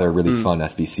other really fun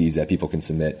SBCs that people can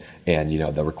submit, and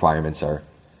the requirements are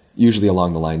usually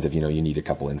along the lines of you need a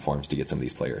couple informs to get some of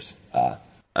these players.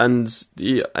 And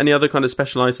any other kind of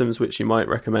special items which you might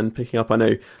recommend picking up? I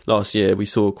know last year we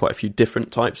saw quite a few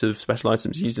different types of special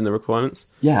items used in the requirements.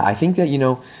 Yeah, I think that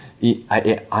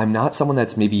I'm not someone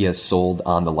that's maybe as sold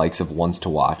on the likes of ones to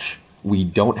watch. We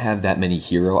don't have that many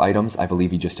hero items. I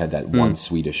believe he just had that one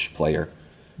Swedish player.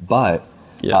 But,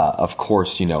 of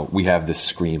course, we have the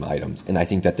Scream items. And I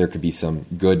think that there could be some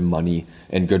good money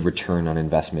and good return on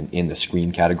investment in the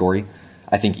Scream category.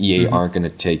 I think EA aren't going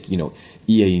to take,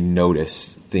 EA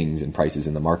notice things and prices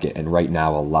in the market. And right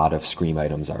now, a lot of Scream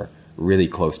items are really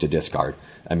close to discard.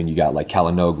 I mean, you got like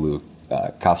Kalinoglu,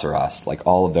 Caceres, like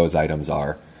all of those items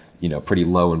are, pretty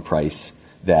low in price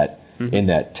that in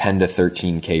that 10 to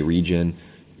 13K region,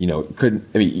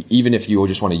 even if you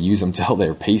just want to use them till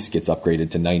their pace gets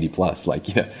upgraded to 90 plus,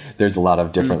 there's a lot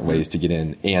of different ways to get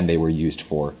in, and they were used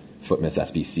for Footmas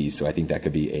SBCs. So I think that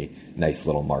could be a nice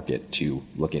little market to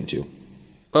look into.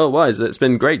 Well, Wise, it's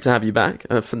been great to have you back.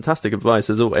 Fantastic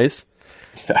advice as always.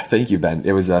 Thank you, Ben.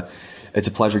 It's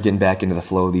a pleasure getting back into the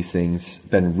flow of these things.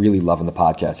 Been really loving the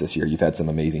podcast this year. You've had some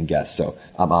amazing guests, so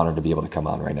I'm honored to be able to come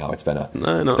on right now. It's been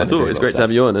it's great to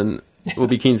have you on, and we'll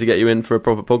be keen to get you in for a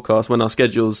proper podcast when our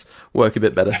schedules work a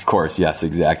bit better. Of course, yes,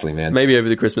 exactly, man. Maybe over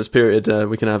the Christmas period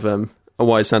we can have a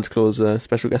Wise Santa Claus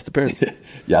special guest appearance.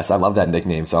 Yes, I love that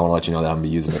nickname, so I want to let you know that I'm going to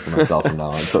be using it for myself from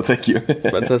now on, so thank you.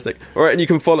 Fantastic. All right, and you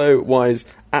can follow Wise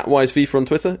at WiseFIFA on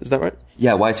Twitter, is that right?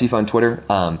 Yeah, WiseFIFA on Twitter.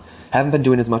 Haven't been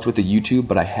doing as much with the YouTube,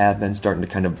 but I have been starting to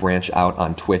kind of branch out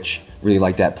on Twitch. Really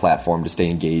like that platform to stay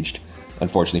engaged.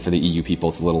 Unfortunately for the EU people,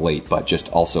 it's a little late, but just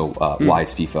also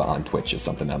WiseFIFA on Twitch is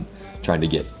something I'm trying to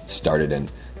get started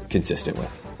and consistent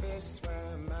with.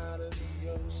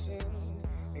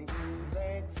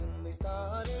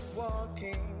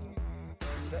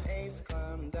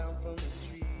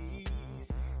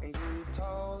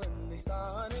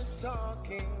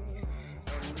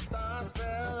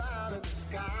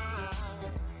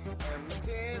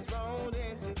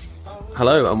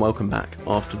 Hello and welcome back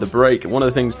after the break. One of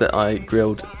the things that I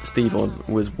grilled Steve on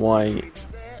was why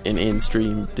in Ian's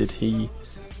stream did he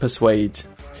persuade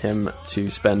him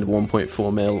to spend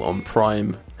 1.4 mil on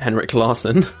prime Henrik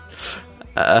Larsson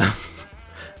and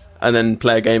then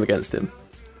play a game against him.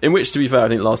 In which, to be fair, I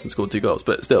think Larsson scored 2 goals,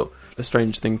 but still, a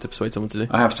strange thing to persuade someone to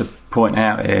do. I have to point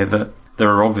out here that there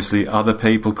are obviously other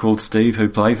people called Steve who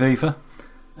play FIFA,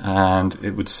 and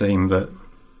it would seem that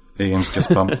Ian's just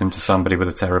bumped into somebody with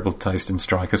a terrible taste in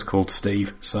strikers called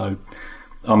Steve. So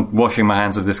I'm washing my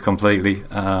hands of this completely.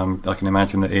 I can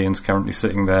imagine that Ian's currently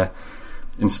sitting there.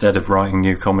 Instead of writing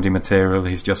new comedy material,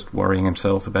 he's just worrying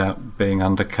himself about being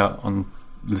undercut on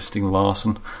listing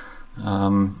Larsson.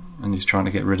 And he's trying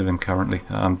to get rid of him currently.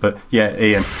 But yeah,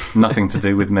 Ian, nothing to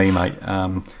do with me, mate.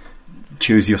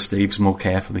 Choose your Steves more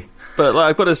carefully. But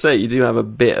I've got to say, you do have a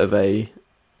bit of a,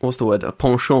 what's the word, a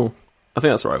penchant, I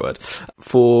think that's the right word,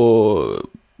 for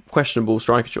questionable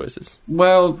striker choices.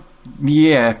 Well,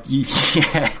 yeah. You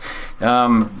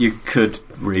could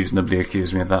reasonably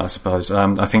accuse me of that, I suppose.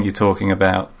 I think you're talking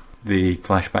about the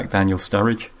flashback Daniel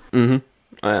Sturridge. Mm-hmm.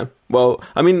 I am. Well,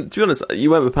 I mean, to be honest,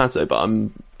 you went with Pato, but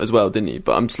as well, didn't you?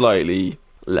 But I'm slightly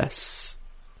less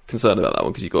concerned about that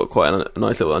one because you've got quite a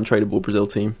nice little untradeable Brazil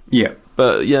team. Yeah.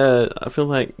 But yeah, I feel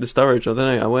like the Sturridge, I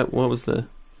don't know, what was the...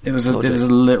 It was a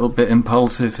little bit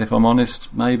impulsive, if I'm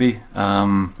honest, maybe.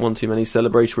 One too many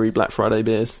celebratory Black Friday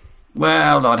beers.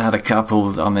 Well, I'd had a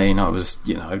couple. I mean, I was,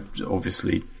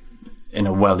 obviously in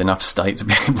a well enough state to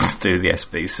be able to do the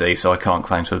SBC, so I can't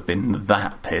claim to have been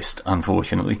that pissed,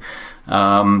 unfortunately.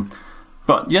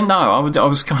 But, I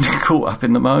was kind of caught up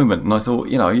in the moment, and I thought,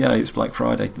 it's Black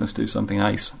Friday, let's do something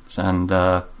ace. And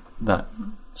that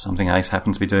something ace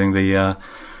happened to be doing the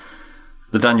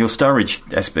Daniel Sturridge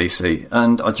SBC,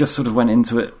 and I just sort of went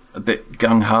into it a bit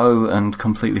gung-ho and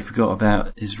completely forgot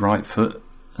about his right foot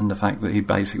and the fact that he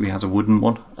basically has a wooden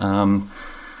one.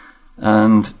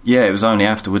 And yeah, it was only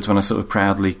afterwards when I sort of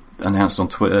proudly announced on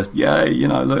Twitter,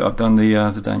 look, I've done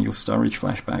the Daniel Sturridge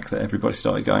flashback, that everybody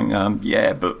started going,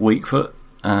 but weak foot.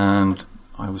 And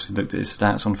I obviously looked at his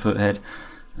stats on Foothead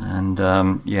and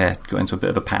got into a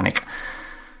bit of a panic.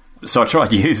 So I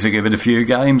tried using him in a few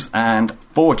games, and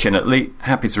fortunately,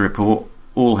 happy to report,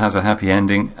 all has a happy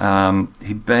ending.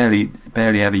 He barely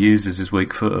ever uses his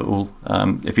weak foot at all.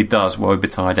 If he does, woe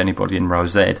betide anybody in row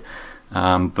Z.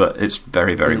 But it's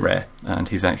very, very rare, and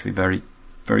he's actually very,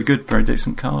 very good, very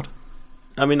decent card.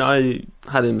 I mean, I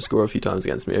had him score a few times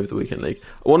against me over the weekend league.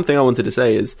 One thing I wanted to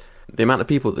say is the amount of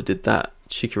people that did that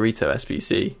Chicharito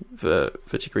SBC for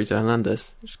Chicharito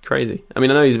Hernandez. It's crazy. I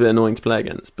mean, I know he's a bit annoying to play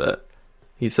against, but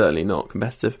he's certainly not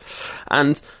competitive.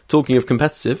 And talking of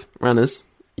competitive, Ranners,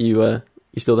 you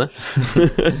still there?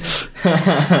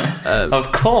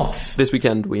 Of course. This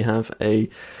weekend we have a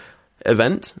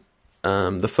event,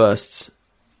 the first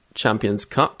Champions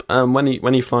Cup. When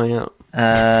are you flying out?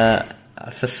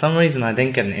 For some reason I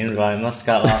didn't get an invite. I must have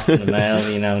got lost in the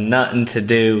mail. Nothing to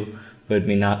do with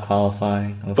me not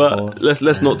qualifying. But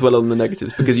let's not dwell on the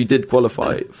negatives, because you did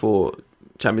qualify for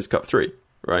Champions Cup 3.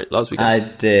 Right, last weekend? I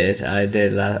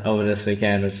did over this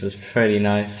weekend, which was pretty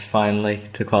nice, finally,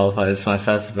 to qualify. This is my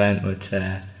first event, which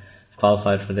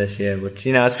qualified for this year, which,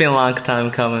 it's been a long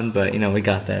time coming, but, we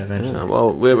got there eventually. Yeah,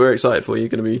 well, we're excited for you. You're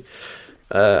going to be...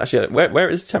 actually, where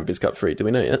is Champions Cup 3? Do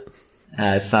we know yet?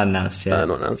 It's not announced yet.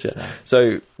 Not announced yet.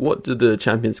 So, what do the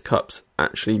Champions Cups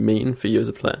actually mean for you as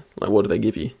a player? Like, what do they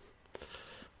give you?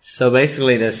 So,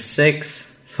 basically, there's 6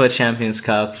 FUT Champions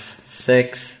Cups,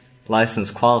 6...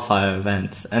 licensed qualifier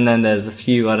events, and then there's a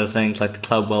few other things like the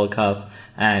Club World Cup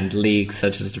and leagues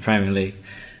such as the Premier League.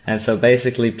 And so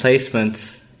basically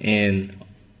placements in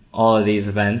all of these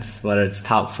events, whether it's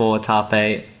top 4, top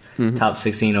 8, top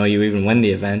 16, or you even win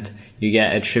the event, you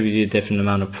get attributed a different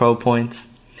amount of pro points.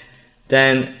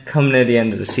 Then coming at the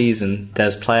end of the season,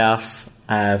 there's playoffs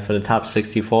for the top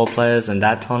 64 players, and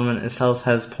that tournament itself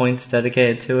has points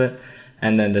dedicated to it.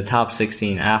 And then the top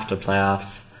 16 after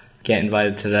playoffs get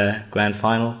invited to the grand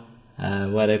final,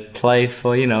 where they play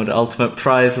for, the ultimate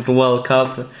prize of the World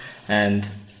Cup, and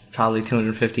probably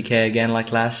 250k again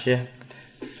like last year.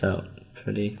 So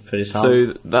pretty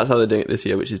solid. So that's how they're doing it this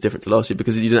year, which is different to last year,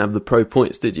 because you didn't have the pro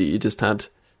points, did you? You just had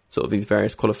sort of these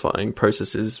various qualifying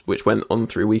processes which went on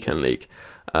through Weekend League,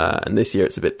 and this year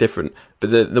it's a bit different.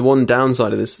 But the one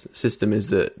downside of this system is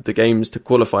that the games to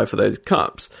qualify for those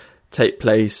cups take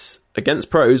place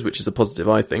against pros, which is a positive,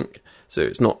 I think. So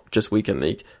it's not just Weekend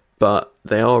League, but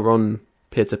they are on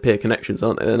peer-to-peer connections,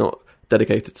 aren't they? They're not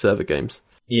dedicated server games.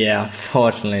 Yeah,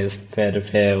 unfortunately it's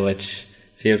peer-to-peer, which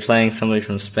if you're playing somebody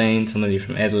from Spain, somebody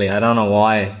from Italy, I don't know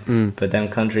why, but them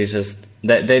countries just...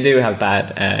 They do have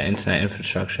bad internet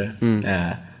infrastructure.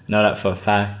 And know that for a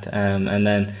fact. And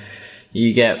then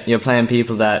you're playing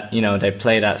people that, they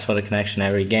play that sort of connection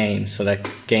every game. So that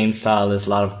game style is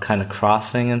a lot of kind of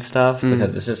crossing and stuff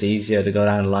because it's just easier to go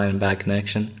down the line in bad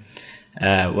connection.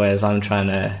 Whereas I'm trying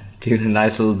to do a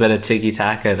nice little bit of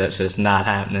tiki-taka that's just not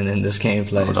happening in this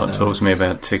gameplay. Oh, don't talk to me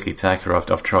about tiki-taka.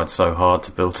 I've tried so hard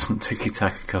to build some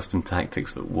tiki-taka custom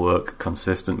tactics that work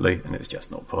consistently, and it's just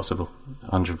not possible.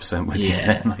 100% with you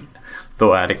there, mate.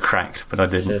 Thought I had it cracked, but I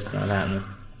didn't. It's just not happening.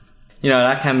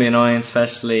 That can be annoying,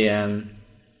 especially a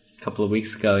couple of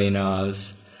weeks ago, I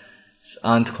was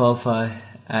on to qualify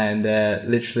and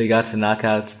literally got to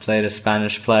knockouts, played a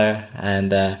Spanish player,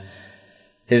 and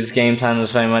his game plan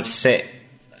was very much sit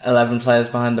 11 players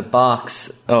behind the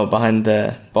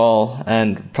ball,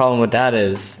 and the problem with that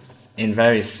is in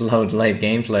very slow delayed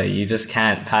gameplay you just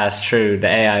can't pass through. The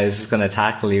AI is just going to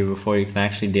tackle you before you can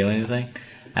actually do anything,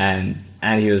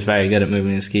 and he was very good at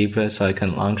moving his keeper, so I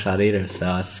couldn't long shot either, so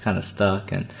I was just kind of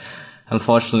stuck and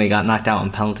unfortunately got knocked out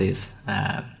on penalties,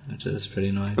 which is pretty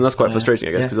annoying. And that's quite frustrating,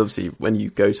 I guess, because obviously when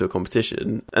you go to a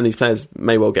competition, and these players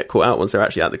may well get caught out once they're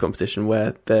actually at the competition,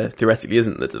 where there theoretically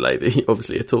isn't the delay,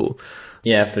 obviously, at all.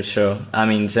 Yeah, for sure. I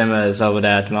mean, Zimmer is over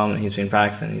there at the moment. He's been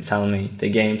practicing. He's telling me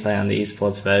the gameplay on the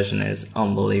esports version is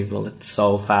unbelievable. It's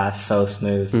so fast, so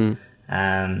smooth.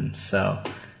 So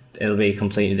it'll be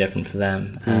completely different for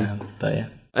them. But yeah.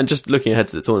 And just looking ahead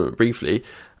to the tournament briefly,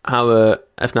 how are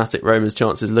Fnatic Roma's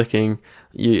chances looking?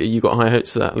 You got high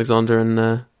hopes for that, Alexander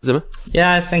and Zimmer?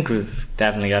 Yeah, I think we've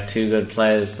definitely got two good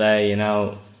players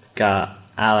there. Got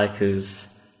Alec, who's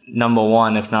number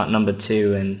one, if not number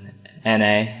two, in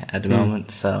NA at the moment,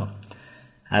 so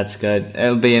that's good.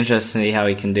 It'll be interesting to see how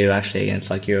he can do actually against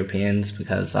Europeans,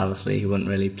 because obviously he wouldn't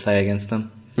really play against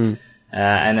them.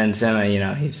 And then Zimmer,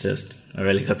 he's just a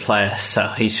really good player, so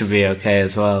he should be okay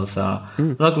as well. So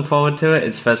looking forward to it.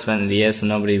 It's the first event of the year, so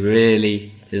nobody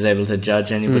really is able to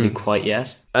judge anybody quite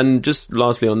yet. And just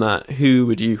lastly on that, who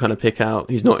would you kind of pick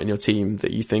out who's not in your team that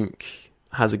you think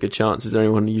has a good chance? Is there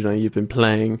anyone you've been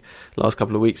playing the last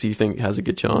couple of weeks you think has a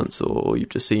good chance, or you've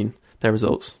just seen their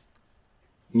results?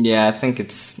 Yeah, I think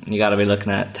you got to be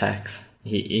looking at Tex.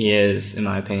 He is, in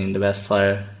my opinion, the best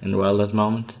player in the world at the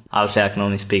moment. Obviously, I can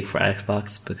only speak for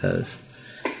Xbox because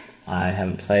I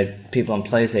haven't played people on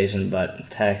PlayStation, but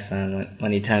Tex, and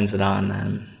when he turns it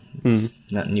on, there's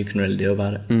nothing you can really do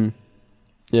about it.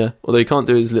 Yeah, although he can't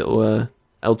do his little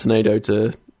El Tornado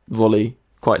to volley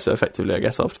quite so effectively, I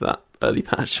guess, after that early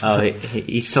patch. Oh,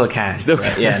 he still can.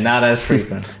 Yeah, not as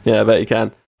frequent. Yeah, I bet he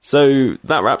can. So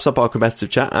that wraps up our competitive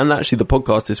chat and actually the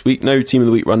podcast this week. No Team of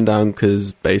the Week rundown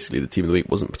because basically the Team of the Week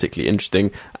wasn't particularly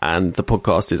interesting and the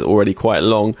podcast is already quite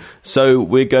long. So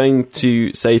we're going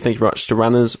to say thank you very much to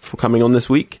Ranners for coming on this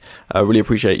week. I really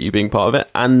appreciate you being part of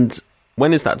it. And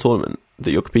when is that tournament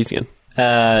that you're competing in?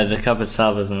 The Cup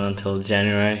itself isn't until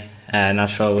January.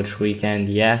 Not sure which weekend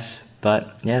yet,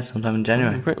 but yeah, sometime in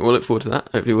January. Great. We'll look forward to that.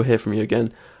 Hopefully we'll hear from you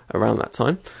again around that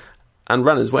time. And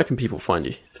Ranners, where can people find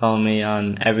you? Follow me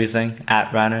on everything,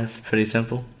 at Ranners, pretty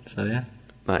simple. So yeah.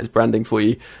 That is branding for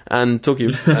you. And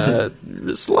talking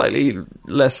slightly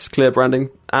less clear branding,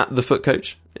 at The Foot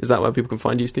Coach. Is that where people can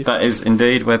find you, Steve? That is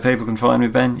indeed where people can find me,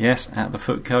 Ben. Yes, at The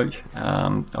Foot Coach.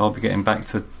 I'll be getting back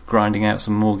to grinding out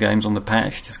some more games on the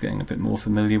patch, just getting a bit more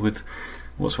familiar with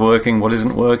what's working, what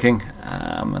isn't working,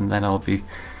 and then I'll be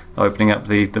opening up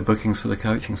the bookings for the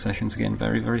coaching sessions again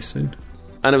very, very soon.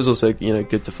 And it was also,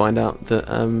 good to find out that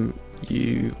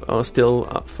you are still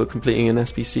up for completing an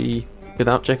SBC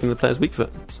without checking the player's weak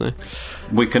foot. So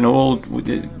we can all.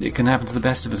 It can happen to the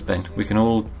best of us, Ben. We can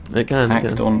all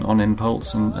act on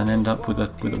impulse and end up with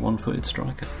a one-footed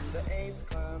striker.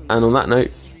 And on that note,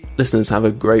 listeners, have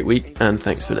a great week and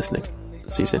thanks for listening.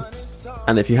 See you soon.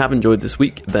 And if you have enjoyed this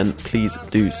week, then please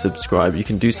do subscribe. You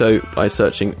can do so by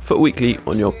searching Foot Weekly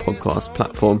on your podcast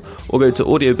platform or go to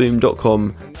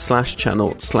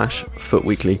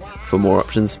audioboom.com/channel/footweekly for more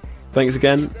options. Thanks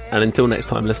again, and until next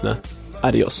time, listener,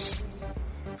 adios.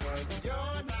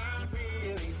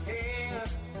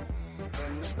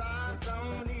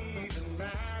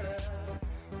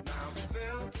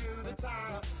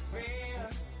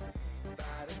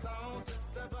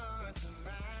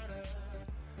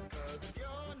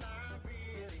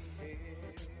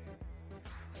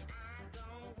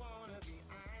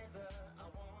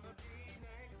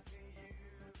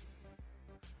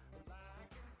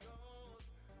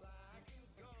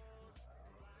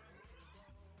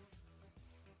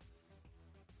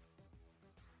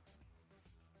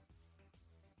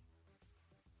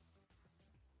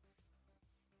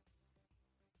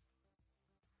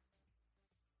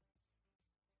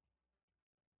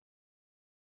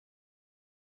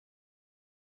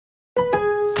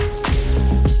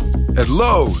 At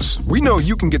Lowe's, we know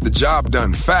you can get the job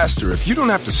done faster if you don't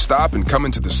have to stop and come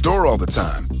into the store all the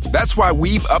time. That's why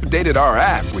we've updated our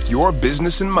app with your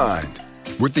business in mind.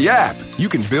 With the app, you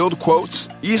can build quotes,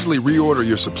 easily reorder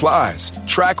your supplies,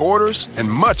 track orders, and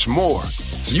much more.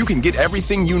 So you can get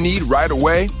everything you need right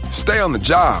away, stay on the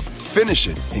job, finish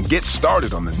it, and get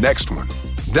started on the next one.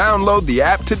 Download the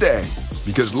app today,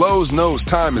 because Lowe's knows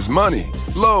time is money.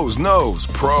 Lowe's knows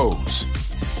pros.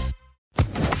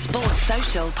 Sports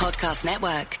Social Podcast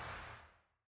Network.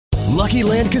 Lucky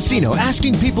Land Casino,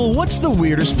 asking people, what's the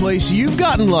weirdest place you've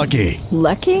gotten lucky?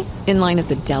 Lucky? In line at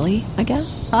the deli, I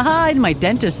guess? Aha, in my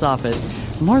dentist's office.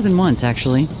 More than once,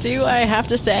 actually. Do I have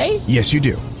to say? Yes, you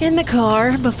do. In the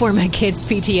car before my kids'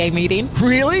 PTA meeting.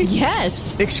 Really?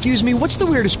 Yes. Excuse me, what's the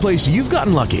weirdest place you've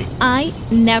gotten lucky? I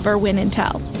never win and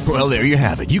tell. Well, there you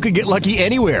have it. You can get lucky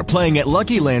anywhere, playing at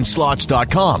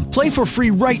LuckyLandSlots.com. Play for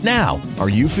free right now. Are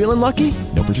you feeling lucky?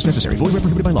 No purchase necessary. Void where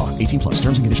prohibited by law. 18+.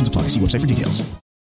 Terms and conditions apply. See website for details.